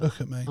is, but... look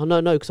at me. Oh no,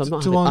 because I'm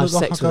not Do having. I I have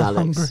look like sex I with go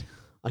Alex. hungry?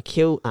 I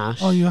kill Ash.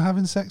 Oh, you're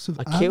having sex with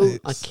Alex?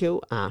 I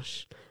kill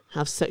Ash.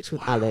 Have sex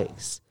with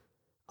Alex.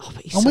 Oh,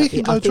 but he's And we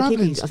can go travelling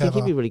I think he'd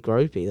together. be really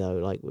gropey though,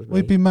 like with me.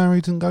 We'd be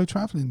married and go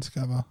travelling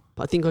together.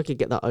 But I think I could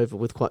get that over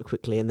with quite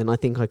quickly, and then I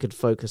think I could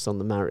focus on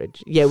the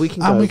marriage. Yeah, we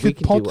can And go. we could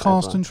can do podcast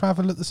whatever. and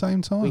travel at the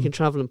same time. We can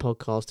travel and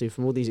podcast to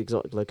from all these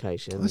exotic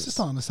locations. This is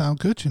starting to sound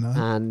good, you know.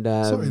 And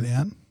Sorry,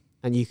 Leanne.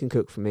 and you can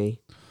cook for me.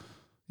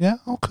 Yeah,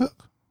 I'll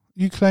cook.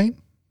 You clean?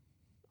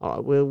 All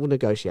right, we'll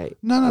negotiate.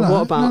 No.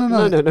 What about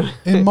no?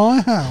 In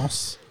my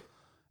house,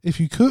 if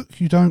you cook,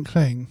 you don't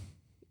clean.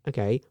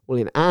 Okay, well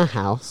in our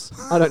house,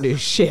 I don't do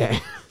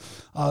shit.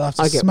 I'll have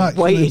to I get smack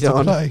you waited into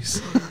on.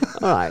 place.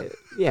 All right,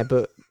 yeah,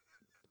 but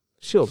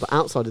sure, but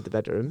outside of the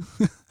bedroom,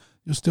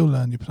 You'll still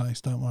learn your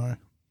place, don't worry.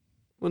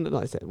 well,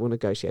 like I said, we'll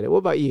negotiate it. What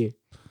about you?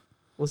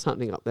 What's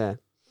happening up there?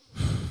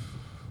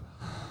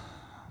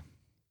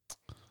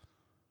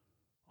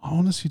 I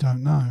honestly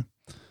don't know.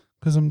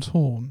 Because I'm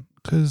torn.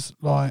 Because,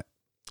 like...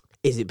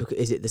 Is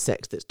it the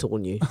sex that's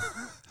torn you?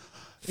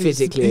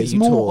 Physically, it's are you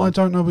more, torn? I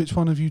don't know which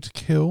one of you to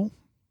kill.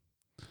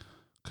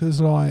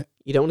 Because, like,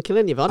 You don't want to kill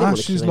any of us. I didn't want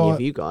to Ash is kill any like-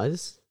 of you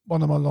guys.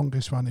 one of my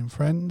longest running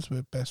friends,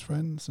 we're best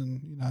friends,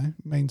 and, you know,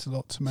 means a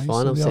lot to me. Fine,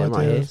 So I'm the sitting right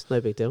idea here. of- It's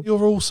no big deal.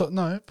 You're also...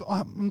 No, but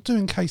I'm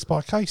doing case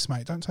by case,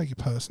 mate. Don't take it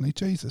personally.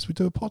 Jesus, we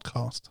do a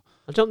podcast.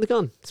 I jumped the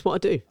gun. That's what I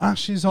do.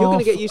 Ash is You're going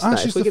to get used to that.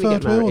 Ash If is we're the going to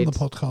third get wheel married, on the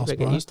you're podcast, going to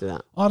get right? used to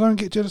that. I don't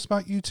get jealous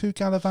about you two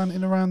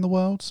gallivanting around the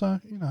world, so,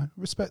 you know,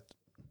 respect,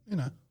 you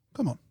know,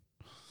 come on.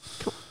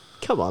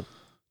 Come on.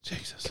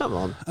 Jesus. Come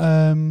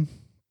on.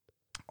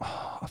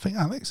 I think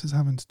Alex is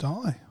having to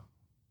die.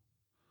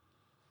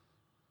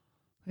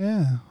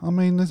 Yeah, I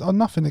mean, there's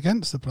nothing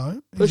against the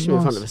bloke. Push He's him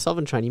in front nice. of a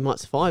southern train, you might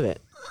survive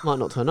it. Might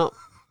not turn up.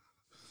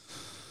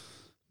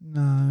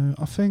 No,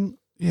 I think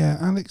Yeah,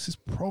 Alex is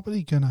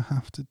probably going to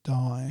have to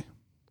die.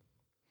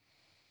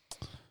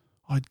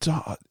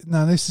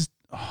 Now, this is...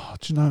 Oh,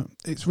 do you know,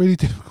 it's really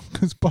difficult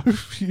because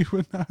both you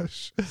and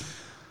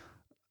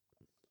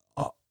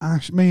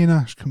Ash... me and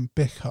Ash can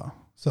bicker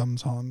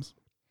sometimes.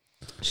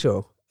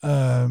 Sure.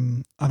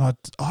 And I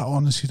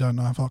honestly don't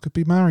know if I could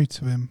be married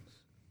to him.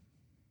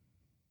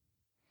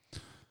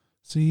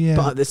 So, yeah.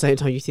 But at the same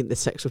time, you think the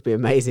sex would be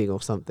amazing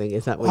or something?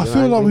 Is that what I you're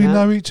feel like we angling at?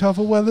 know each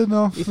other well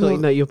enough. You feel like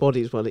you know your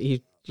bodies well.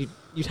 You'd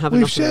have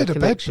We've enough shared of a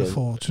a bed connection.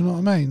 before. Do you know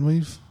what I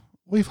mean?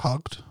 We've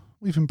hugged.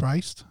 We've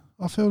embraced.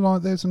 I feel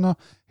like there's enough.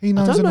 He I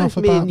knows don't know enough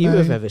if me about and you me.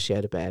 have ever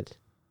shared a bed.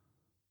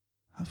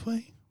 Have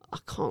we? I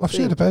can't. I've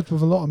shared a bed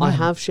with a lot of men. I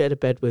have shared a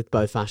bed with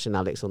both Ash and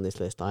Alex on this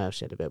list. I have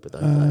shared a bed with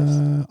those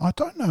guys. I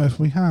don't know if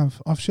we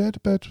have. I've shared a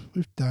bed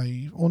with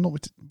Dave, or not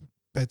with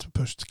beds were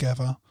pushed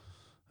together.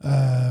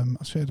 I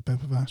shared a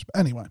bed with Ash, but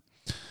anyway.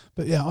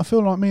 But yeah, I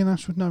feel like me and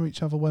Ash would know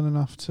each other well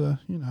enough to,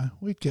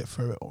 we'd get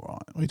through it all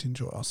right. We'd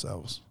enjoy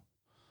ourselves.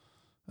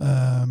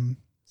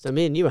 So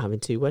me and you are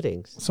having 2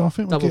 weddings. So I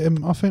think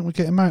we're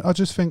getting married. I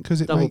just think because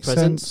it Double makes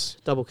presents,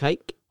 sense. double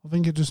cake. I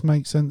think it just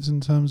makes sense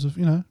in terms of,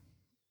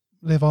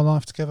 live our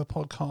life together,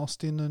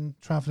 podcasting and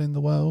travelling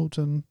the world,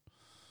 and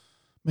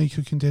me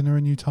cooking dinner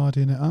and you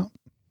tidying it up.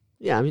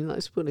 Yeah, I mean,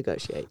 we'll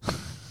negotiate.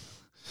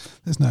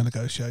 There's no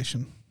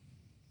negotiation.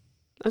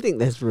 I think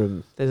there's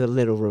room. There's a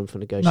little room for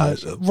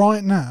negotiation. No,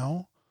 right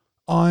now,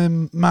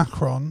 I'm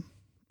Macron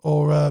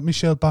or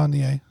Michel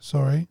Barnier,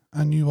 sorry,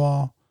 and you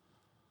are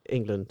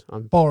England.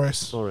 I'm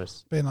Boris.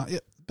 Boris. Being like, yeah,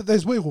 but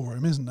there's wiggle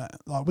room, isn't there?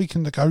 Like, we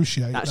can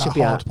negotiate that should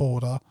be hard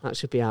border. That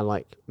should be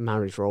our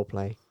marriage role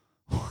play.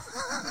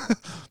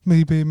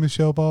 Me being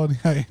Michel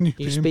Barnier and you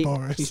being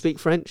Boris. Do you speak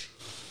French?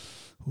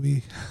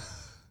 Oui.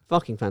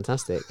 Fucking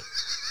fantastic.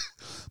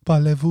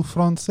 Parlez-vous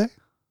français?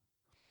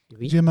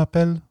 Oui. Je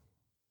m'appelle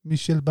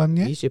Michel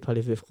Barnier. Oui, je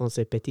parle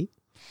français petit.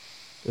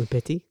 Un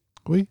petit.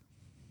 Oui.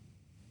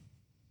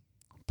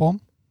 Bon.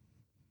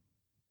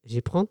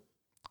 Je prends.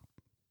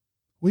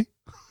 Oui.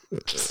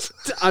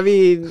 I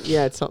mean,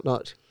 yeah, top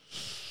notch.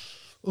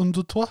 Un,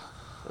 deux, trois.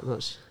 Top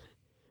notch.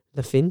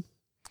 Le fin.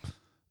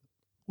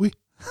 Oui.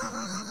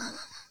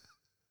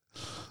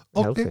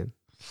 Okay. Elfin.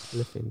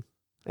 Le fin.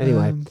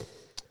 Anyway.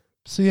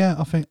 So yeah,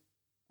 I think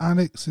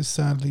Alex is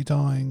sadly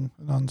dying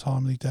an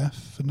untimely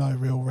death for no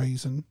real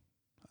reason.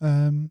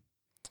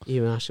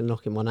 You and Ash are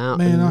knocking one out.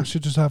 Me and Ash are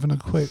just having a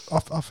quick...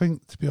 I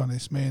think, to be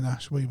honest, me and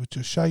Ash, we would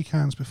just shake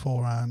hands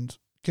beforehand,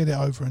 get it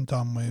over and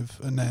done with,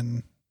 and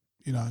then,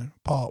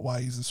 part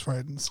ways as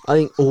friends.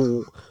 I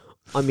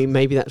think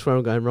maybe that's where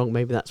I'm going wrong.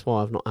 Maybe that's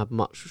why I've not had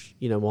much,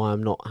 why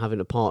I'm not having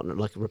a partner,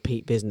 like a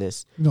repeat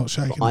business. Not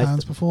shaking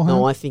hands beforehand?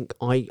 No, I think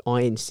I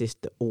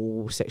insist that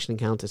all Section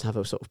Encounters have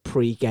a sort of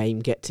pre-game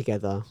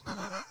get-together.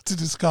 To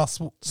discuss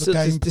the game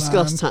plan.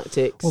 Discuss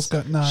tactics,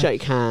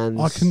 shake hands.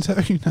 I can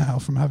tell you now,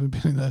 from having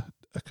been in a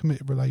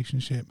committed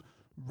relationship,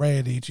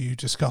 rarely do you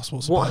discuss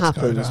what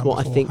happens.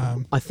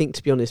 I think,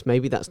 to be honest,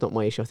 maybe that's not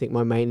my issue. I think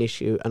my main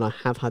issue, and I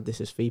have had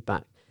this as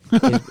feedback,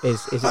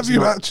 is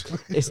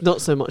it's not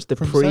so much the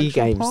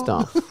pre-game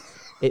stuff.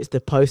 It's the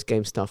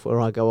post-game stuff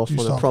where I go off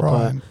on a proper...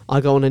 Crying.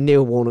 I go on a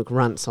Neil Warnock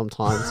rant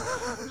sometimes.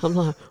 I'm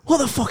like, what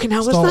the fucking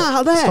hell was that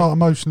out there? Start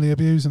emotionally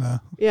abusing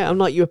her. Yeah, I'm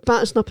like, you were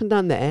bouncing up and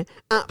down there,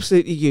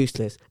 absolutely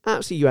useless.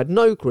 Absolutely, you had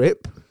no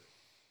grip.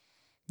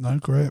 No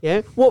grip.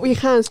 Yeah, what were your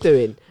hands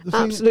doing?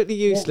 Absolutely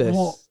useless.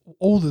 What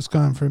all that's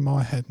going through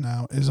my head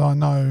now is I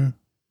know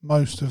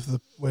most of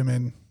the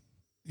women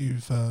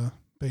you've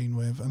been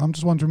with, and I'm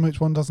just wondering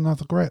which one doesn't have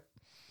the grip.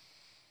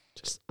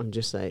 I'm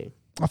just saying.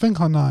 I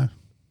think I know.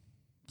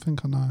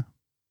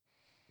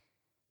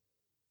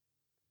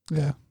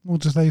 Yeah, we'll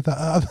just leave that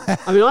out there.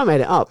 I mean, I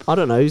made it up. I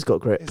don't know who's got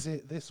grip. Is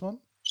it this one?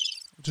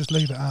 Just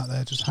leave it out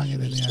there, just hang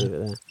it in the air. Leave it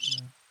there. Yeah.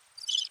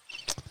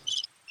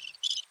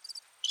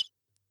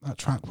 That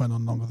track went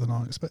on longer than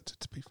I expected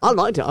to be. I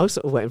liked it. I was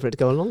sort of waiting for it to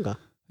go on longer.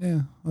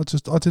 Yeah, I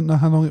didn't know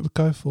how long it would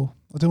go for.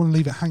 I didn't want to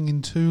leave it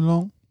hanging too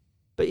long.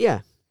 But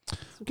yeah,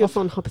 some good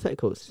fun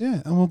hypotheticals.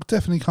 Yeah, and we'll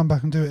definitely come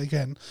back and do it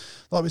again.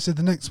 Like we said,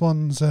 the next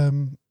one's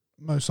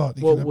most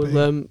likely going to be...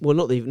 well,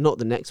 not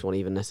the next one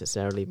even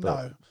necessarily,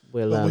 but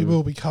no, but we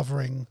will be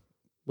covering.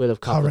 We'll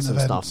have covered some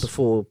events. stuff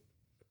before.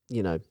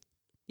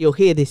 You'll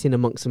hear this in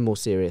amongst some more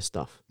serious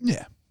stuff.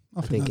 Yeah,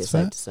 I think it's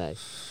fair. safe to say.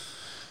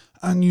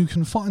 And you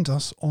can find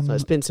us on... So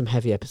it's been some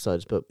heavy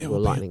episodes, but we're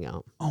lightening it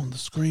up. On the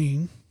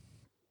screen.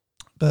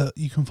 But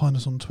you can find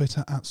us on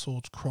Twitter at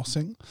Swords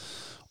Crossing.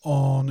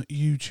 On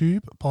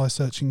YouTube by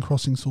searching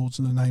Crossing Swords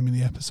and the name of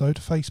the episode.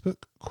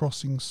 Facebook,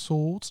 Crossing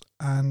Swords.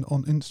 And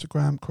on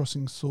Instagram,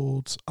 Crossing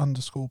Swords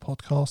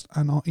 _podcast.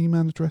 And our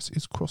email address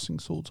is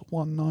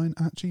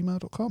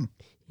crossingswords19@gmail.com.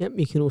 Yep,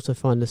 you can also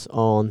find us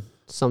on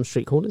some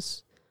street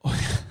corners.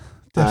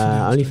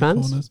 Definitely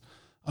OnlyFans.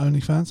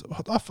 OnlyFans.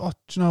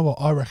 Do you know what?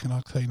 I reckon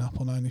I'd clean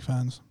up on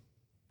OnlyFans.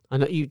 I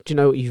know you. Do you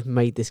know you've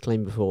made this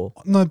claim before?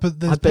 No, but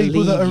there's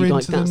people that are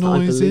into the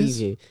noises. I believe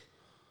you.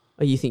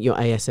 Oh, you think you're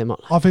ASMR?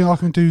 I think I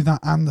can do that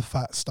and the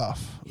fat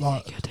stuff.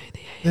 Like, you're doing the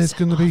ASMR there's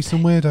going to be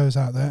some weirdos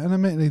out there, and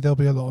admittedly there'll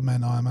be a lot of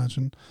men, I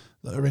imagine,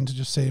 that are into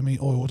just seeing me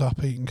oiled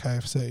up eating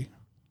KFC.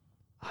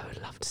 I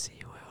would love to see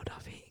you oiled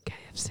up eating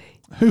KFC.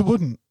 Who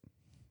wouldn't?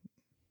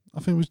 I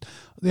think it was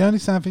the only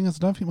sad thing is I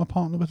don't think my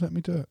partner would let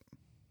me do it.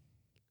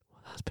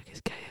 Well, that's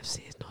because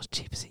KFC is not as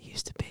cheap as it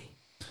used to be.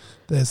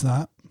 There's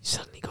that.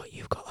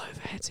 You've got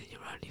overheads in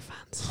your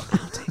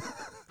OnlyFans outing.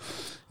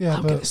 Yeah,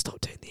 I'm but going to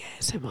stop doing the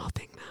ASMR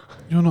thing now.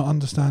 you're not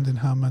understanding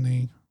how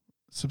many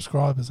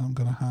subscribers I'm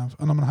going to have,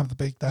 and I'm going to have the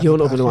big daddy You're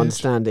not going to package.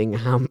 understanding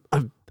how.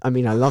 I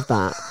mean, I love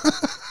that,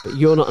 but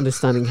you're not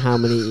understanding how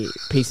many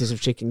pieces of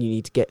chicken you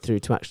need to get through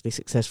to actually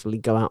successfully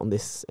go out on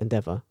this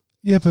endeavour.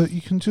 Yeah, but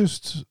you can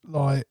just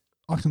I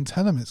can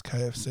tell them it's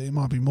KFC. It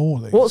might be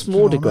Morley's. What's Do you know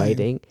more what I mean?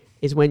 degrading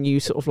is when you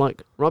sort of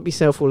like rub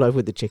yourself all over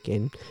with the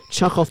chicken,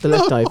 chuck off the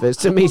leftovers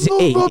to me to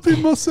I'm eat. not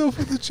rubbing myself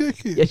with the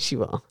chicken. Yes,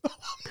 you are.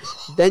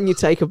 Then you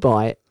take a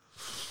bite,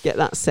 get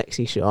that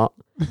sexy shot,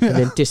 and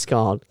then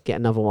discard, get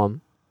another one.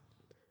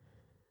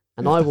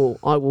 And I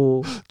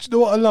will. Do you know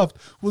what I loved?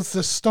 Was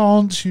the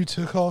stance you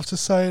took after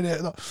saying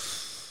it. Like,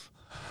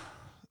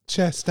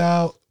 chest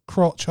out,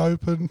 crotch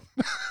open,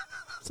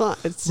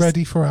 It's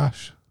ready for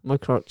Ash. my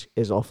crotch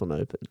is often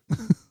open,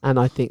 and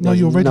I think No, there's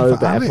you're ready no for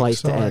better Alex,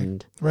 place to sorry.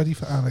 end. Ready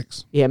for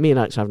Alex. Yeah, me and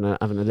Alex are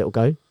having a little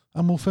go.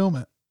 And we'll film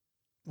it.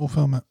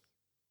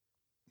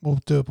 We'll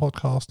do a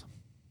podcast.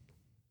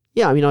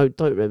 Yeah, I mean, I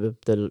don't remember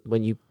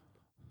when you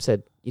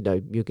said, you know,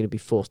 you're going to be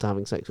forced to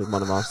having sex with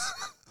one of us.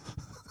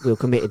 We'll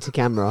commit it to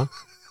camera.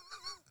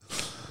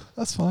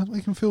 That's fine.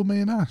 We can film me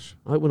and Ash.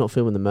 I hope we're not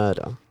filming the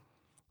murder.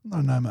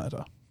 No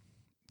murder.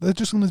 They're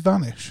just going to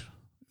vanish.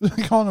 They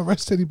can't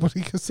arrest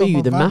anybody because Are you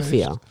someone the vanished.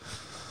 mafia?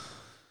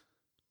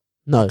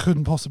 No,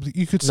 Couldn't possibly.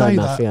 You could No, say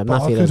mafia. that, but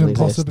Mafia I doesn't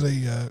couldn't exist.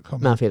 possibly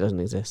comment. mafia doesn't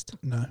exist.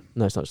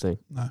 No, such thing.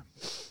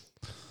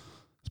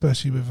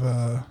 especially with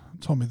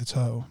Tommy the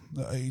Turtle.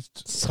 That he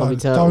Tommy don't,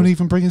 Turtle. don't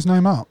even bring his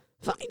name up.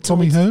 Fucking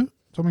Tommy who?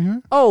 Tommy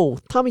who? Oh,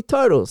 Tommy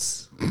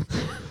Turtles.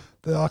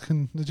 That I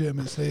can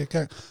legitimately see a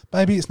gang.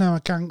 Maybe it's now a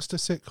gangster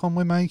sitcom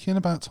we're making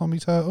about Tommy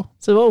Turtle.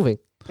 It's evolving.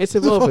 It's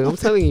evolving. I'm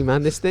telling you,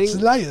 man. This thing. It's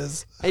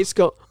layers. It's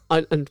got.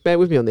 And bear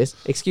with me on this.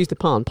 Excuse the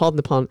pun. Pardon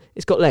the pun.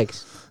 It's got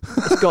legs.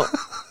 It's got.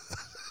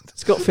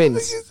 It's got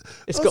fins.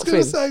 It's got I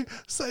was fins. going to say,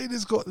 saying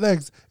it's got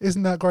legs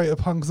isn't that great a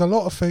pun because a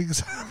lot of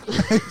things have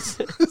legs.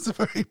 It's a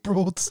very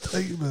broad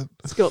statement.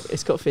 It's got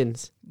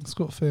fins. It's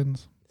got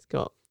fins. It's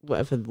got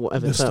whatever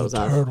Mr. turtles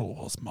have. Turtle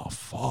was my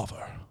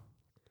father.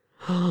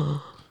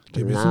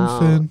 Give me some Now,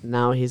 fin.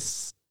 now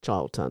his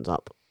child turns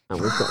up, and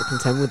we've got to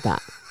contend with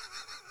that.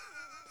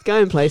 It's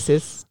going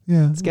places.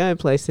 Yeah. It's going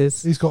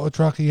places. He's got a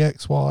druggy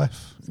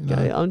ex-wife. You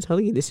know. I'm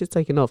telling you, this is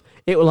taking off.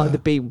 It will either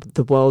be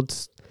the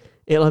world's.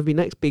 It'll either be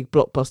next big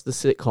blockbuster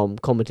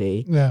sitcom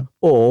comedy Yeah.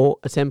 or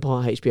a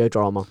 10-part HBO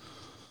drama.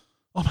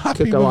 I'm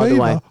happy Could go with either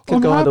either. way. Could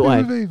I'm go happy either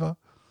way. with either.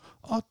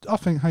 I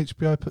think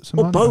HBO put some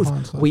Or money both.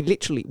 behind stuff. We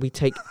literally we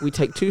take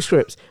two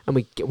scripts and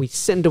we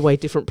send away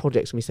different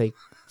projects and we say,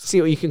 see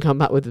what you can come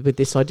back with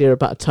this idea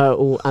about a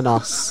turtle and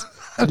us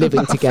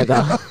living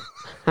together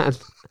and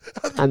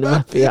the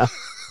mafia.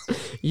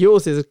 You're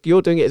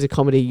doing it as a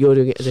comedy. You're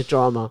doing it as a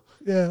drama.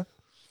 Yeah.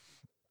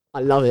 I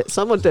love it.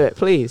 Someone do it,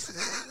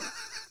 please.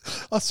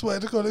 I swear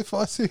to God, if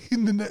I see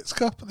in the next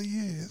couple of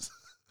years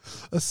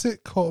a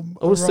sitcom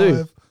I'll sue.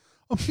 arrive,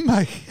 oh,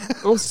 mate,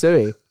 I'm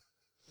suing.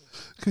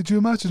 could you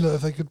imagine that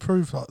if they could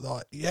prove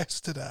like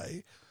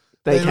yesterday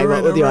They They came were up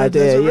in with a the room,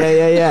 idea.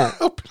 there's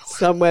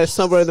Yeah.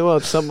 Somewhere in the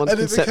world, someone's and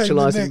it became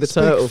conceptualizing the next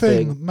turtle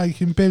big thing.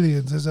 making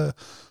billions as a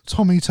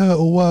Tommy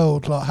Turtle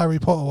world, like Harry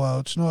Potter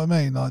world. Do you know what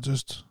I mean? Like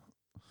just,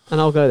 And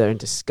I'll go there in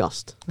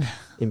disgust,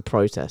 in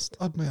protest.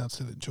 I'd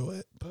still enjoy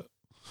it, but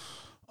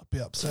I'd be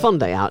It's a upset. fun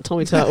day out.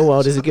 Tommy Turtle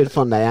World is a good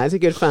fun day out. It's a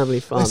good family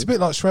fun. It's a bit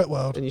like Shrek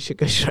World. And you should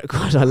go Shrek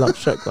World. I love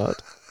Shrek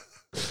World.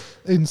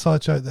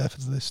 Inside joke there for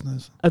the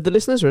listeners. The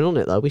listeners are in on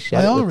it, though. We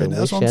shared They it are with in them. it, We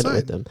that's what I'm shared it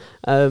with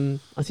them.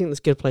 I think that's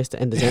a good place to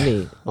end as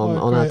any on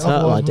our Great. turtle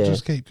Otherwise idea. We'll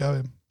just keep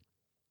going.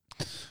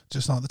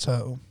 Just like the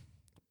turtle.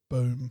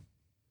 Boom.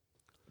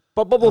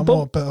 Bop, bop, And bop,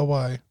 what better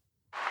way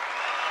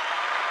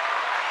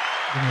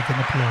than with an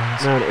applause.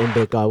 bop. Round it in,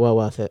 big guy. Well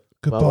worth it.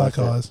 Goodbye, worth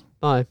it. guys.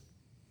 Bye.